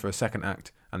come in for a second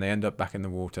act and they end up back in the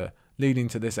water, leading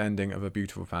to this ending of a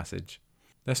beautiful passage.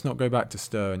 Let's not go back to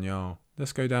Stir and Jarl.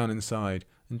 Let's go down inside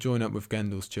and join up with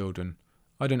Gendel's children.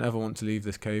 I don't ever want to leave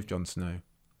this cave, Jon Snow.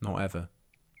 Not ever.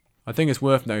 I think it's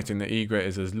worth noting that Ygritte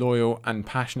is as loyal and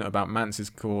passionate about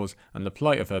Mance's cause and the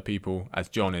plight of her people as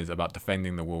Jon is about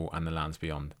defending the wall and the lands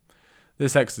beyond.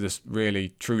 This exodus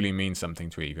really, truly means something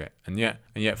to Ygritte, and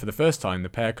yet for the first time the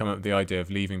pair come up with the idea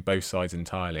of leaving both sides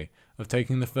entirely, of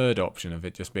taking the third option of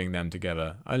it just being them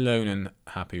together, alone and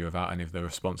happy without any of the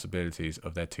responsibilities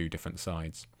of their two different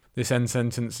sides. This end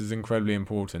sentence is incredibly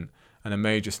important, and a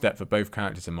major step for both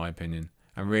characters in my opinion,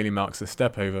 and really marks a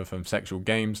step over from sexual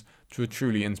games to a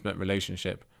truly intimate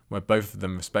relationship, where both of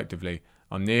them respectively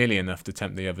are nearly enough to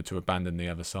tempt the other to abandon the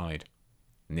other side.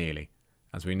 Nearly.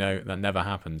 As we know, that never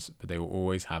happens, but they will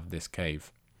always have this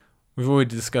cave. We've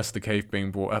already discussed the cave being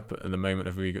brought up at the moment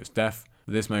of Ygritte's death,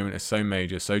 but this moment is so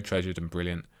major, so treasured and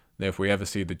brilliant, that if we ever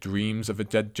see the dreams of a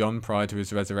dead Jon prior to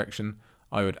his resurrection,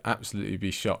 I would absolutely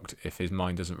be shocked if his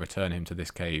mind doesn't return him to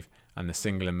this cave and the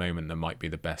singular moment that might be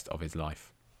the best of his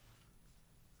life.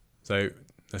 So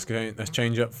let's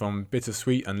change up from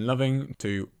bittersweet and loving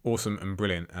to awesome and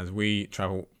brilliant as we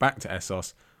travel back to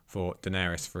Essos for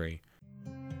Daenerys 3.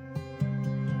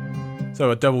 So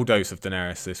a double dose of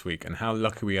Daenerys this week, and how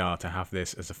lucky we are to have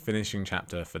this as a finishing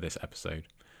chapter for this episode.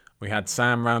 We had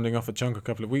Sam rounding off a chunk a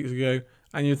couple of weeks ago,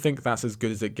 and you'd think that's as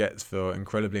good as it gets for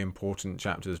incredibly important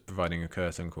chapters providing a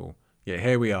curtain call. Yet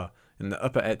here we are, in the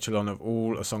upper echelon of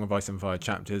all A Song of Ice and Fire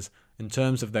chapters, in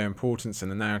terms of their importance in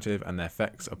the narrative and their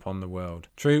effects upon the world.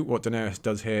 True, what Daenerys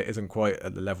does here isn't quite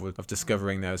at the level of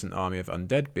discovering there is an army of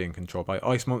undead being controlled by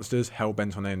ice monsters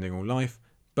hell-bent on ending all life,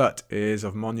 but it is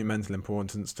of monumental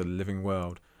importance to the living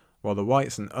world. While the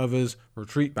Whites and others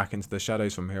retreat back into the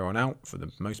shadows from here on out, for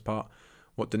the most part,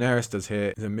 what Daenerys does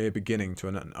here is a mere beginning to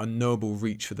an unknowable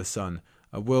reach for the sun,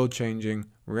 a world-changing,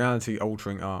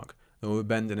 reality-altering arc that will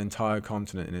bend an entire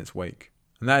continent in its wake.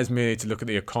 And that is merely to look at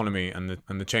the economy and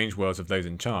the changed worlds of those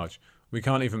in charge. We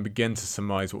can't even begin to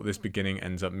surmise what this beginning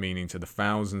ends up meaning to the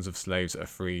thousands of slaves that are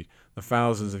freed, the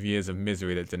thousands of years of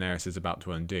misery that Daenerys is about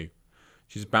to undo.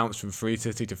 She's bounced from free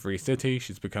city to free city,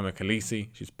 she's become a Khaleesi,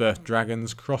 she's birthed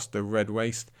dragons, crossed the Red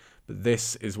Waste, but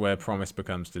this is where promise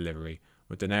becomes delivery,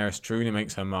 where Daenerys truly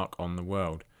makes her mark on the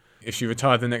world. If she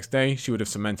retired the next day, she would have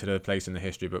cemented her place in the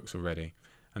history books already,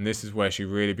 and this is where she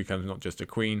really becomes not just a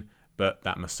queen, but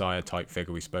that Messiah-type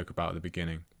figure we spoke about at the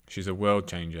beginning. She's a world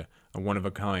changer, a one of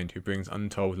a kind who brings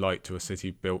untold light to a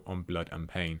city built on blood and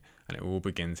pain, and it all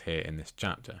begins here in this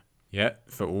chapter. Yet,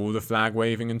 for all the flag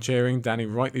waving and cheering Dany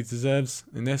rightly deserves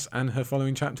in this and her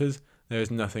following chapters, there is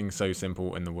nothing so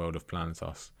simple in the world of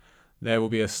Planetos. There will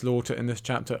be a slaughter in this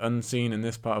chapter unseen in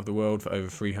this part of the world for over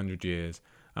 300 years,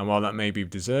 and while that may be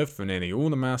deserved for nearly all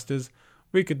the Masters,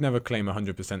 we could never claim a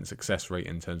 100% success rate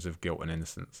in terms of guilt and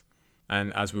innocence.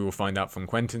 And as we will find out from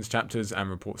Quentyn's chapters and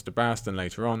reports to Barristan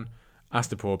later on,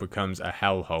 Astapor becomes a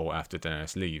hellhole after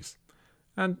Daenerys leaves.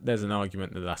 And there's an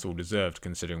argument that that's all deserved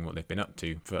considering what they've been up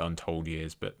to for untold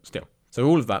years, but still. So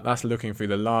all of that's looking through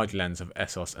the large lens of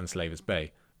Essos and Slavers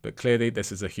Bay, but clearly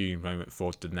this is a huge moment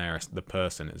for Daenerys the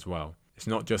person as well. It's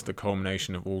not just the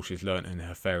culmination of all she's learnt in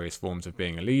her various forms of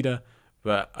being a leader,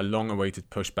 but a long-awaited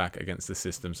pushback against the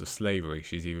systems of slavery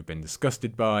she's either been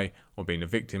disgusted by, or been a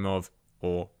victim of,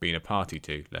 or been a party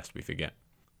to, lest we forget.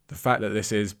 The fact that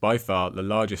this is, by far, the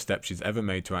largest step she's ever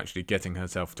made to actually getting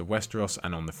herself to Westeros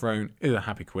and on the throne is a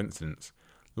happy coincidence.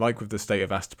 Like with the state of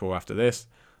Astapor after this,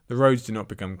 the roads do not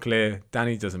become clear,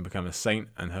 Dany doesn't become a saint,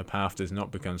 and her path does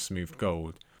not become smooth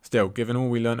gold. Still, given all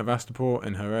we learnt of Astapor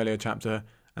in her earlier chapter,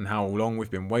 and how long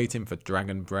we've been waiting for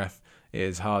dragon breath, it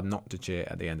is hard not to cheer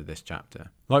at the end of this chapter.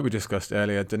 Like we discussed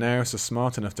earlier, Daenerys was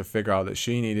smart enough to figure out that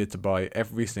she needed to buy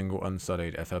every single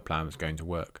unsullied if her plan was going to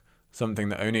work. Something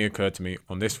that only occurred to me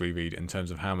on this reread in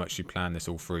terms of how much she planned this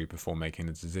all through before making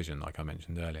the decision, like I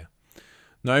mentioned earlier.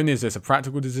 Not only is this a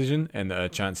practical decision, in that her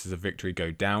chances of victory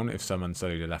go down if some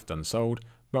unsullied are left unsold,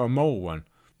 but a moral one.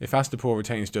 If Astapor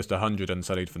retains just 100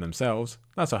 unsullied for themselves,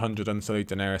 that's 100 unsullied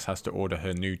Daenerys has to order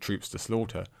her new troops to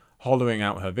slaughter, hollowing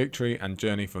out her victory and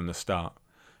journey from the start.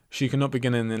 She cannot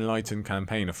begin an enlightened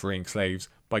campaign of freeing slaves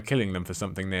by killing them for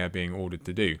something they are being ordered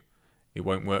to do. It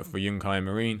won't work for Yunkai and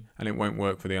Meereen, and it won't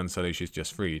work for the unsullied she's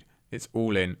just freed. It's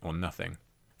all in or nothing.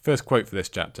 First quote for this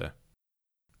chapter.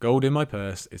 "Gold in my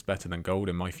purse is better than gold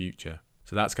in my future."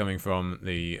 So that's coming from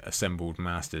the assembled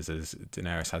masters as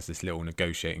Daenerys has this little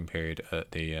negotiating period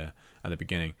at the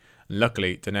beginning. And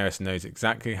luckily, Daenerys knows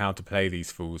exactly how to play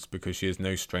these fools because she is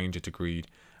no stranger to greed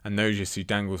and knows if she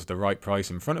dangles the right price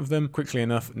in front of them quickly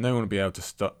enough, no one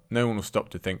will stop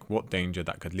to think what danger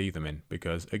that could leave them in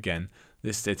because, again,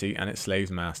 this city and its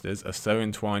slaves masters are so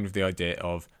entwined with the idea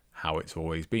of how it's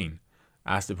always been.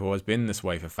 Astapor has been this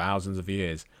way for thousands of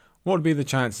years. What would be the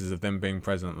chances of them being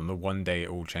present on the one day it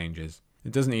all changes?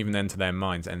 It doesn't even enter their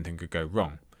minds anything could go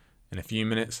wrong. In a few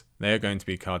minutes, they are going to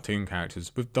be cartoon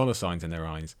characters with dollar signs in their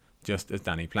eyes, just as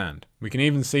Dany planned. We can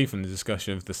even see from the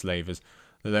discussion of the slavers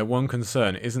that their one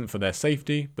concern isn't for their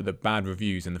safety, but that bad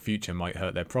reviews in the future might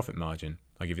hurt their profit margin.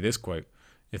 I'll give you this quote: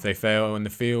 "If they fail in the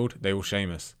field, they will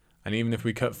shame us. And even if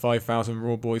we cut 5,000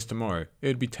 raw boys tomorrow, it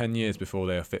would be 10 years before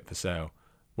they are fit for sale.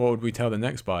 What would we tell the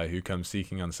next buyer who comes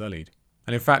seeking Unsullied?"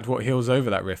 And in fact, what heals over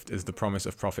that rift is the promise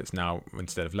of profits now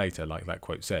instead of later, like that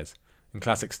quote says. In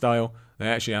classic style, they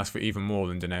actually ask for even more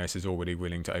than Daenerys is already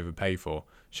willing to overpay for,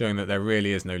 showing that there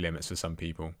really is no limits for some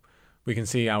people. We can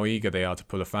see how eager they are to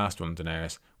pull a fast one on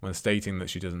Daenerys when stating that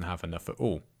she doesn't have enough at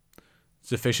all.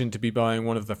 "Sufficient to be buying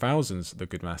one of the thousands," the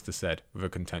good master said, with a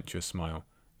contemptuous smile.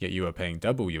 "Yet you are paying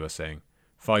double, you are saying.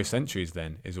 5 centuries,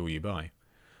 then, is all you buy."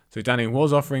 So Dany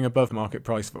was offering above market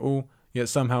price for all, yet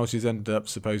somehow she's ended up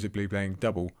supposedly paying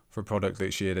double for a product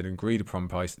that she had agreed upon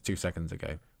price 2 seconds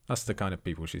ago. That's the kind of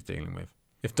people she's dealing with.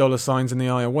 If dollar signs in the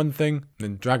eye are one thing,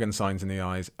 then dragon signs in the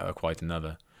eyes are quite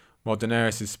another. While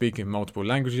Daenerys' speaking multiple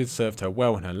languages served her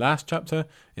well in her last chapter,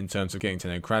 in terms of getting to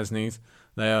know Krasny's,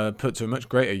 they are put to a much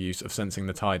greater use of sensing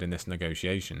the tide in this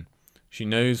negotiation. She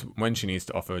knows when she needs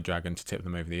to offer a dragon to tip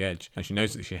them over the edge, and she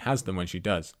knows that she has them when she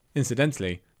does.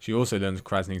 Incidentally, she also learns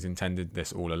Krasny's intended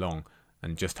this all along,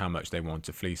 and just how much they want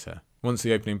to fleece her. Once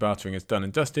the opening bartering is done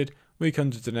and dusted, we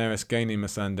come to Daenerys gaining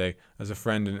Missandei as a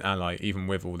friend and ally even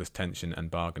with all this tension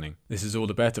and bargaining. This is all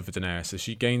the better for Daenerys as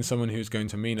she gains someone who's going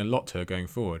to mean a lot to her going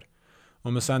forward.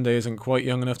 While Missandei isn't quite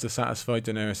young enough to satisfy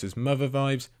Daenerys' mother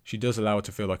vibes, she does allow her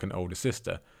to feel like an older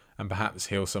sister, and perhaps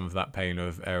heal some of that pain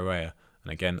of Eorea,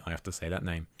 and again I have to say that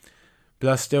name. But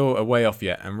that's still a way off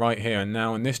yet, and right here and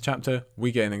now in this chapter,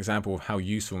 we get an example of how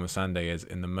useful Missandei is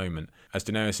in the moment, as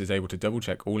Daenerys is able to double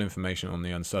check all information on the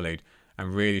Unsullied,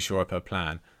 and really shore up her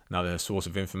plan, now that her source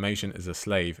of information is a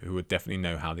slave who would definitely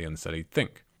know how the Unsullied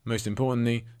think. Most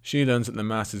importantly, she learns that the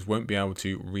masses won't be able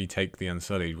to retake the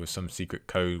Unsullied with some secret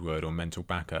code word or mental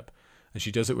backup, and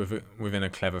she does it within a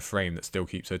clever frame that still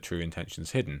keeps her true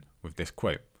intentions hidden, with this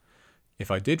quote: "If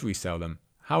I did resell them,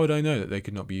 how would I know that they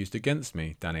could not be used against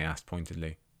me?" Dany asked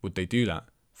pointedly. "Would they do that?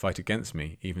 Fight against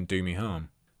me, even do me harm?"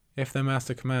 "If their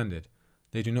master commanded,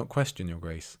 they do not question, your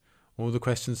grace. All the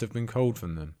questions have been culled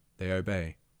from them. They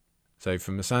obey." So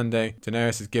from Missandei,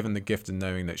 Daenerys is given the gift of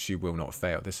knowing that she will not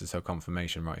fail. This is her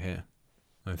confirmation right here.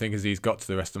 I think as he's got to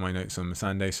the rest of my notes on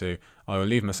Missandei, so I will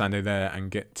leave Missandei there and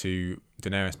get to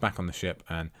Daenerys back on the ship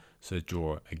and Ser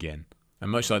Jorah again. And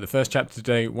much like the first chapter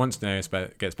today, once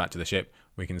Daenerys gets back to the ship,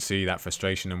 we can see that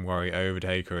frustration and worry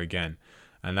overtake her again.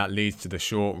 And that leads to the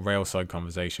short railside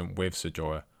conversation with Ser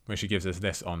Jorah, where she gives us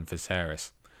this on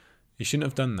Viserys. "He shouldn't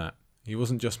have done that. He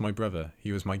wasn't just my brother,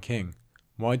 he was my king.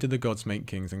 Why did the gods make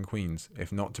kings and queens,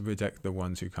 if not to protect the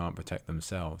ones who can't protect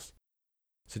themselves?"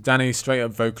 So Dany straight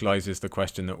up vocalises the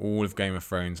question that all of Game of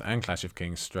Thrones and Clash of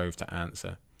Kings strove to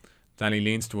answer. Dany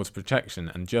leans towards protection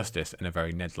and justice in a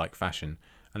very Ned-like fashion,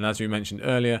 and as we mentioned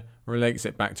earlier, relates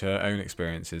it back to her own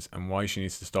experiences and why she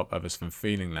needs to stop others from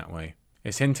feeling that way.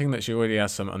 It's hinting that she already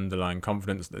has some underlying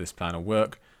confidence that this plan will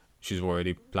work. She's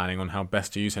already planning on how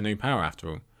best to use her new power after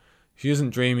all. She isn't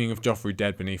dreaming of Joffrey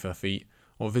dead beneath her feet,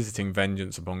 or visiting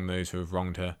vengeance upon those who have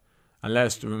wronged her. And let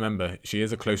us remember, she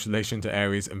is a close relation to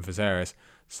Aerys and Viserys,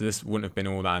 so this wouldn't have been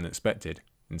all that unexpected.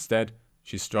 Instead,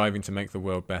 she's striving to make the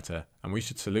world better, and we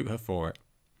should salute her for it.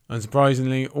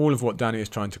 Unsurprisingly, all of what Dany is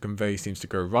trying to convey seems to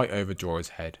go right over Jorah's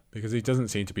head, because he doesn't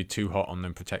seem to be too hot on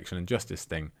the protection and justice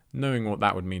thing, knowing what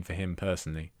that would mean for him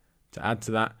personally. To add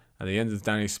to that, at the end of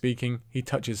Dany's speaking, he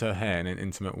touches her hair in an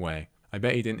intimate way. I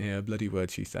bet he didn't hear a bloody word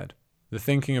she said. The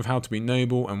thinking of how to be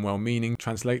noble and well-meaning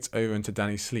translates over into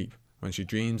Dany's sleep, when she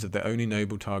dreams of the only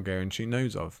noble Targaryen she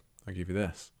knows of. I give you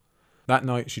this. That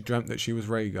night she dreamt that she was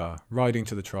Rhaegar, riding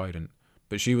to the Trident,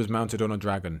 but she was mounted on a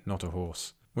dragon, not a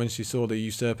horse. When she saw the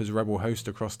usurper's rebel host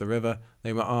across the river,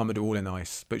 they were armoured all in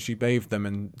ice, but she bathed them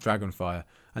in dragonfire,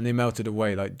 and they melted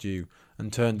away like dew,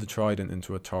 and turned the Trident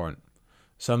into a torrent.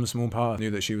 Some small part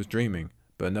knew that she was dreaming,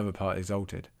 but another part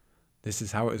exulted. This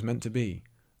is how it was meant to be.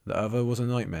 The other was a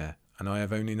nightmare, and I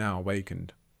have only now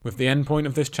awakened. With the end point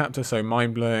of this chapter so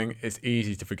mind-blowing, it's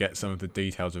easy to forget some of the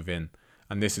details within,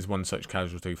 and this is one such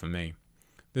casualty for me.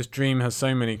 This dream has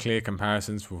so many clear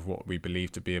comparisons with what we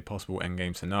believe to be a possible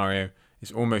endgame scenario,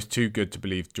 it's almost too good to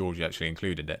believe George actually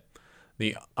included it.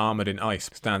 The armoured in ice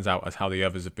stands out as how the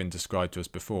others have been described to us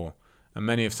before, and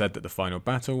many have said that the final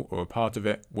battle, or a part of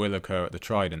it, will occur at the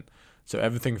Trident, so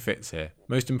everything fits here.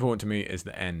 Most important to me is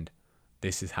the end.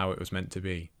 This is how it was meant to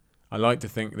be. I like to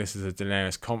think this is a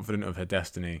Daenerys confident of her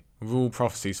destiny, with all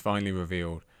prophecies finally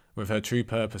revealed, with her true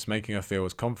purpose making her feel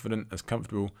as confident, as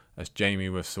comfortable as Jaime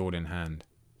with sword in hand.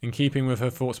 In keeping with her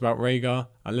thoughts about Rhaegar,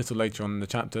 a little later on in the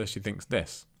chapter she thinks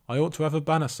this: I ought to have a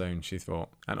banner sewn, she thought,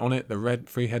 and on it the red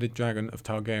three-headed dragon of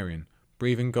Targaryen,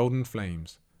 breathing golden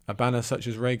flames, a banner such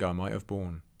as Rhaegar might have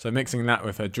borne. So mixing that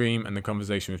with her dream and the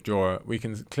conversation with Jorah, we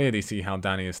can clearly see how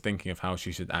Dany is thinking of how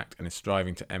she should act and is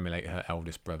striving to emulate her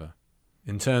eldest brother.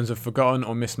 In terms of forgotten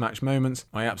or mismatched moments,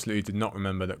 I absolutely did not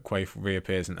remember that Quaithe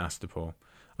reappears in Astapor.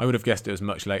 I would have guessed it was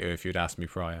much later if you'd asked me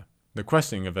prior. The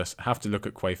questioning of us have to look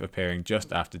at Quaithe appearing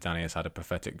just after Dany has had a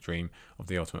prophetic dream of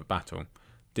the ultimate battle.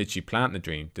 Did she plant the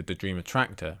dream? Did the dream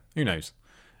attract her? Who knows?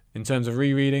 In terms of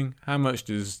rereading, how much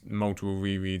does multiple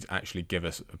rereads actually give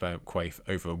us about Quaithe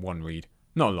over one read?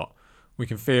 Not a lot. We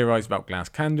can theorise about glass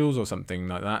candles or something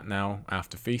like that now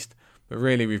after Feast, but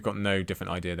really we've got no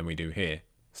different idea than we do here.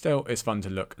 Still, it's fun to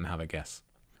look and have a guess.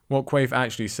 What Quaithe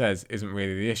actually says isn't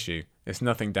really the issue. It's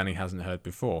nothing Dany hasn't heard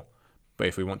before. But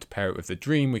if we want to pair it with the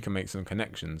dream, we can make some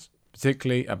connections,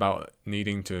 particularly about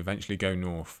needing to eventually go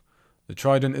north. The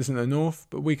Trident isn't the north,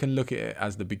 but we can look at it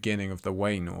as the beginning of the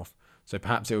way north, so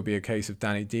perhaps it will be a case of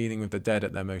Dany dealing with the dead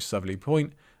at their most southerly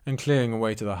point and clearing a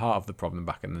way to the heart of the problem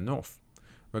back in the north.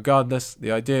 Regardless,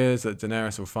 the idea is that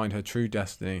Daenerys will find her true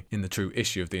destiny in the true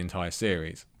issue of the entire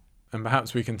series. And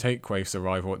perhaps we can take Quaithe's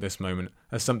arrival at this moment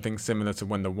as something similar to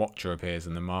when the Watcher appears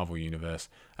in the Marvel Universe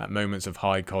at moments of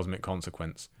high cosmic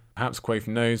consequence. Perhaps Quaithe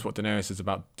knows what Daenerys is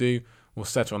about to do, will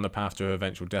set her on the path to her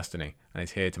eventual destiny, and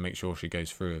is here to make sure she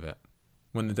goes through with it.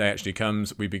 When the day actually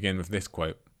comes, we begin with this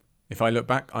quote. If I look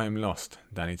back, I am lost,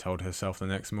 Dany told herself the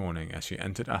next morning as she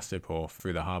entered Astapor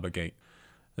through the harbour gate.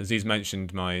 Aziz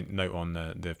mentioned my note on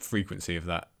the frequency of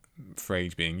that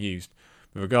phrase being used.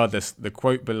 But regardless, the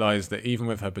quote belies that even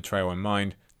with her betrayal in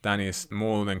mind, Dany is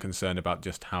more than concerned about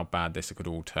just how bad this could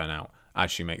all turn out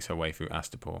as she makes her way through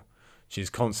Astapor. She is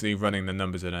constantly running the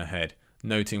numbers in her head,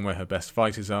 noting where her best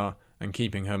fighters are, and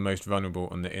keeping her most vulnerable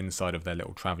on the inside of their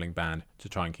little travelling band to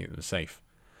try and keep them safe.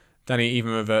 Dany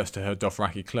even reverts to her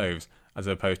Dothraki clothes, as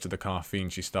opposed to the Carthene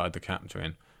she started the chapter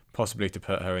in, possibly to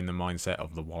put her in the mindset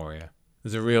of the warrior.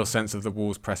 There's a real sense of the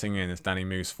walls pressing in as Dany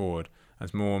moves forward,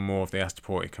 as more and more of the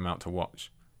Astapor come out to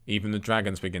watch. Even the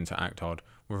dragons begin to act odd,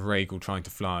 with Rhaegal trying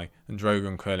to fly and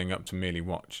Drogon curling up to merely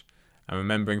watch. And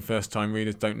remembering first-time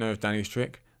readers don't know of Dany's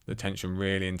trick, the tension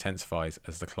really intensifies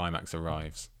as the climax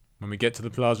arrives. When we get to the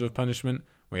Plaza of Punishment,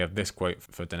 we have this quote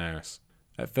for Daenerys.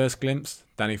 At first glimpse,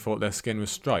 Dany thought their skin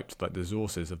was striped like the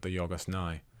Zorses of the Yoggoth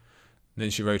Nye. Then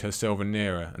she rode her silver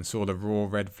nearer and saw the raw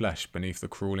red flesh beneath the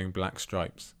crawling black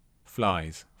stripes.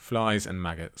 Flies and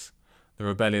maggots. The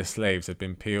rebellious slaves had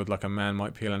been peeled like a man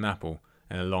might peel an apple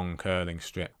in a long curling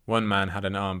strip. One man had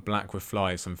an arm black with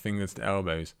flies from fingers to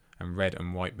elbows and red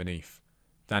and white beneath.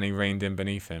 Dany reined in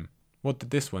beneath him. What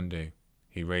did this one do?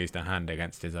 He raised a hand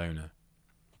against his owner.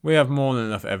 We have more than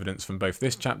enough evidence from both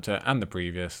this chapter and the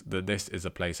previous that this is a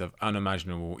place of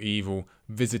unimaginable evil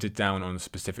visited down on a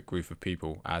specific group of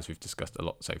people, as we've discussed a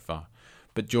lot so far.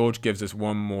 But George gives us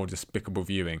one more despicable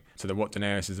viewing, so that what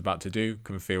Daenerys is about to do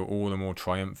can feel all the more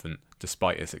triumphant,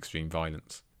 despite its extreme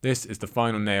violence. This is the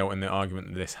final nail in the argument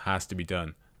that this has to be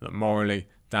done, that morally,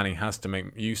 Dany has to make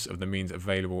use of the means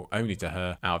available only to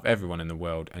her out of everyone in the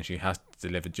world, and she has to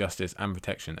deliver justice and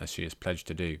protection as she is pledged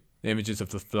to do. The images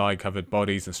of the fly-covered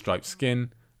bodies and striped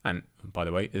skin, and, by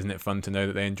the way, isn't it fun to know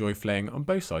that they enjoy flaying on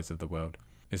both sides of the world,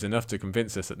 is enough to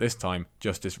convince us that this time,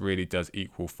 justice really does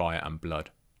equal fire and blood.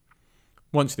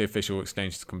 Once the official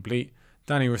exchange is complete,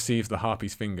 Dany receives the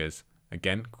Harpy's fingers,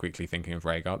 again quickly thinking of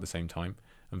Rhaegar at the same time,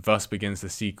 and thus begins the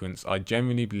sequence I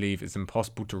genuinely believe is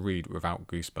impossible to read without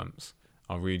goosebumps.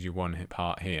 I'll read you one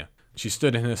part here. She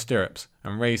stood in her stirrups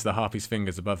and raised the Harpy's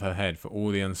fingers above her head for all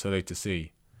the Unsullied to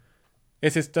see.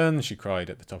 "It is done," she cried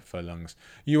at the top of her lungs.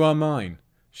 "You are mine."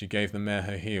 She gave the mare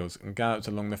her heels and galloped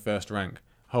along the first rank,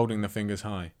 holding the fingers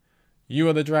high. "You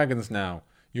are the dragons now.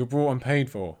 You're brought and paid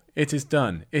for. It is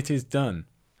done. It is done."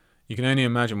 You can only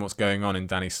imagine what's going on in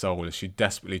Dany's soul as she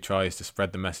desperately tries to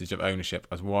spread the message of ownership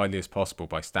as widely as possible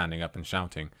by standing up and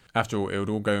shouting. After all, it would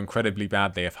all go incredibly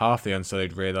badly if half the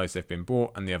Unsullied realise they've been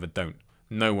bought and the other don't.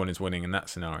 No one is winning in that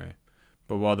scenario.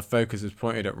 But while the focus is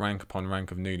pointed at rank upon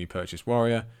rank of newly purchased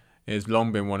warrior, it has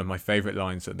long been one of my favourite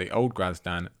lines that the old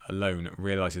Grazdan alone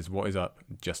realises what is up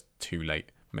just too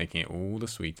late, making it all the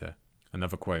sweeter.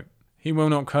 Another quote. "He will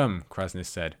not come," Kraznys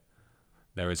said.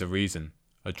 "There is a reason.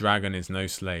 A dragon is no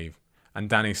slave." And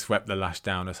Dany swept the lash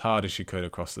down as hard as she could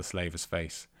across the slaver's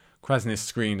face. Kraznys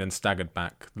screamed and staggered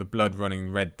back, the blood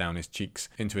running red down his cheeks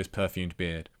into his perfumed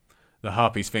beard. The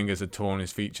Harpy's fingers had torn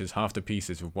his features half to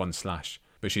pieces with one slash,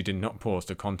 but she did not pause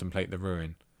to contemplate the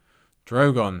ruin.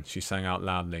 Drogon, she sang out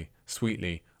loudly,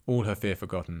 sweetly, all her fear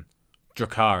forgotten.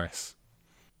 Dracarys.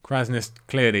 Krasnys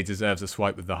clearly deserves a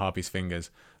swipe with the Harpy's fingers,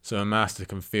 so a master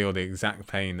can feel the exact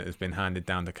pain that has been handed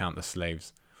down to countless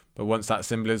slaves. But once that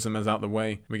symbolism is out the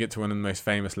way, we get to one of the most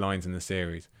famous lines in the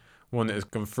series, one that has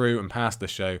gone through and past the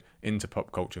show into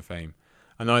pop culture fame.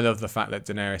 And I love the fact that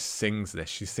Daenerys sings this.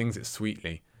 She sings it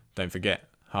sweetly. Don't forget,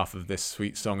 half of this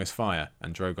sweet song is fire,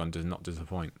 and Drogon does not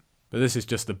disappoint. But this is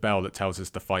just the bell that tells us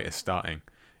the fight is starting.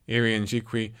 Irri and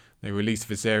Jiqui, they release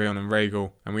Viserion and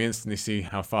Rhaegal, and we instantly see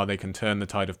how far they can turn the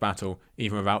tide of battle,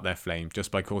 even without their flame,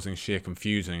 just by causing sheer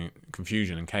confusion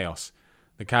and chaos.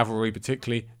 The cavalry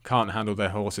particularly can't handle their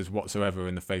horses whatsoever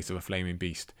in the face of a flaming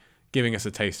beast, giving us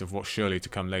a taste of what's surely to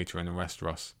come later in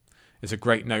Westeros. It's a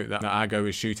great note that Aggo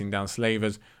is shooting down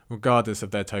slavers, regardless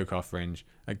of their Tokar fringe,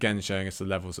 again showing us the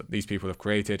levels that these people have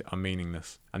created are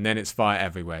meaningless. And then it's fire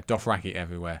everywhere, Dothraki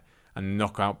everywhere, and the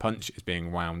knockout punch is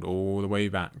being wound all the way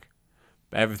back.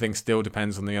 But everything still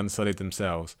depends on the Unsullied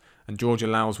themselves, and George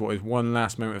allows what is one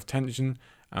last moment of tension,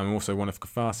 and also one of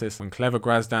catharsis, when clever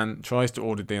Grazdan tries to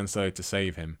order the Unsullied to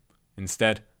save him.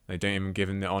 Instead, they don't even give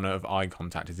him the honour of eye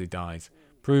contact as he dies,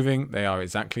 proving they are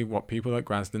exactly what people like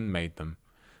Grazdan made them.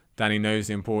 Dany knows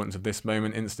the importance of this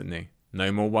moment instantly.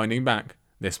 No more winding back,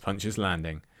 this punch is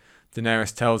landing.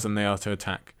 Daenerys tells them they are to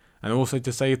attack, and also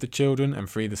to save the children and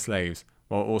free the slaves,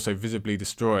 while also visibly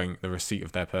destroying the receipt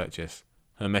of their purchase.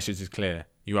 Her message is clear: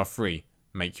 you are free,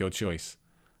 make your choice.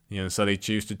 The Unsullied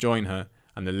choose to join her,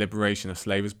 and the liberation of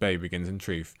Slavers Bay begins in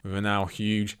truth, with a now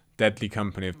huge, deadly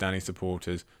company of Dany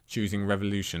supporters choosing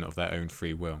revolution of their own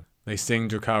free will. They sing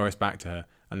Dracarys back to her,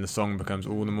 and the song becomes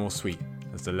all the more sweet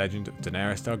as the legend of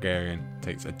Daenerys Targaryen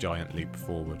takes a giant leap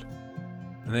forward.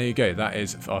 And there you go, that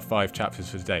is our 5 chapters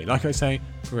for today. Like I say,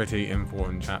 pretty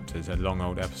important chapters, a long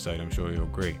old episode, I'm sure you'll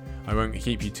agree. I won't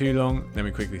keep you too long. Let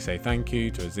me quickly say thank you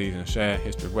to Aziz and Cher,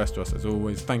 History of Westeros as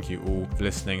always. Thank you all for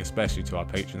listening, especially to our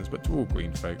patrons, but to all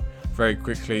green folk. Very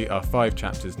quickly, our 5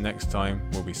 chapters next time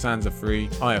will be Sansa 3,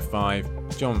 Arya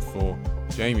 5, Jon 4,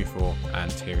 Jaime 4,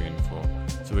 and Tyrion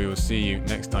 4. So we will see you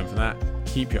next time for that.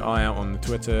 Keep your eye out on the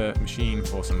Twitter machine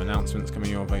for some announcements coming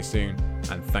your way soon,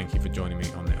 and thank you for joining me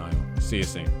on the Isle. See you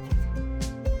soon.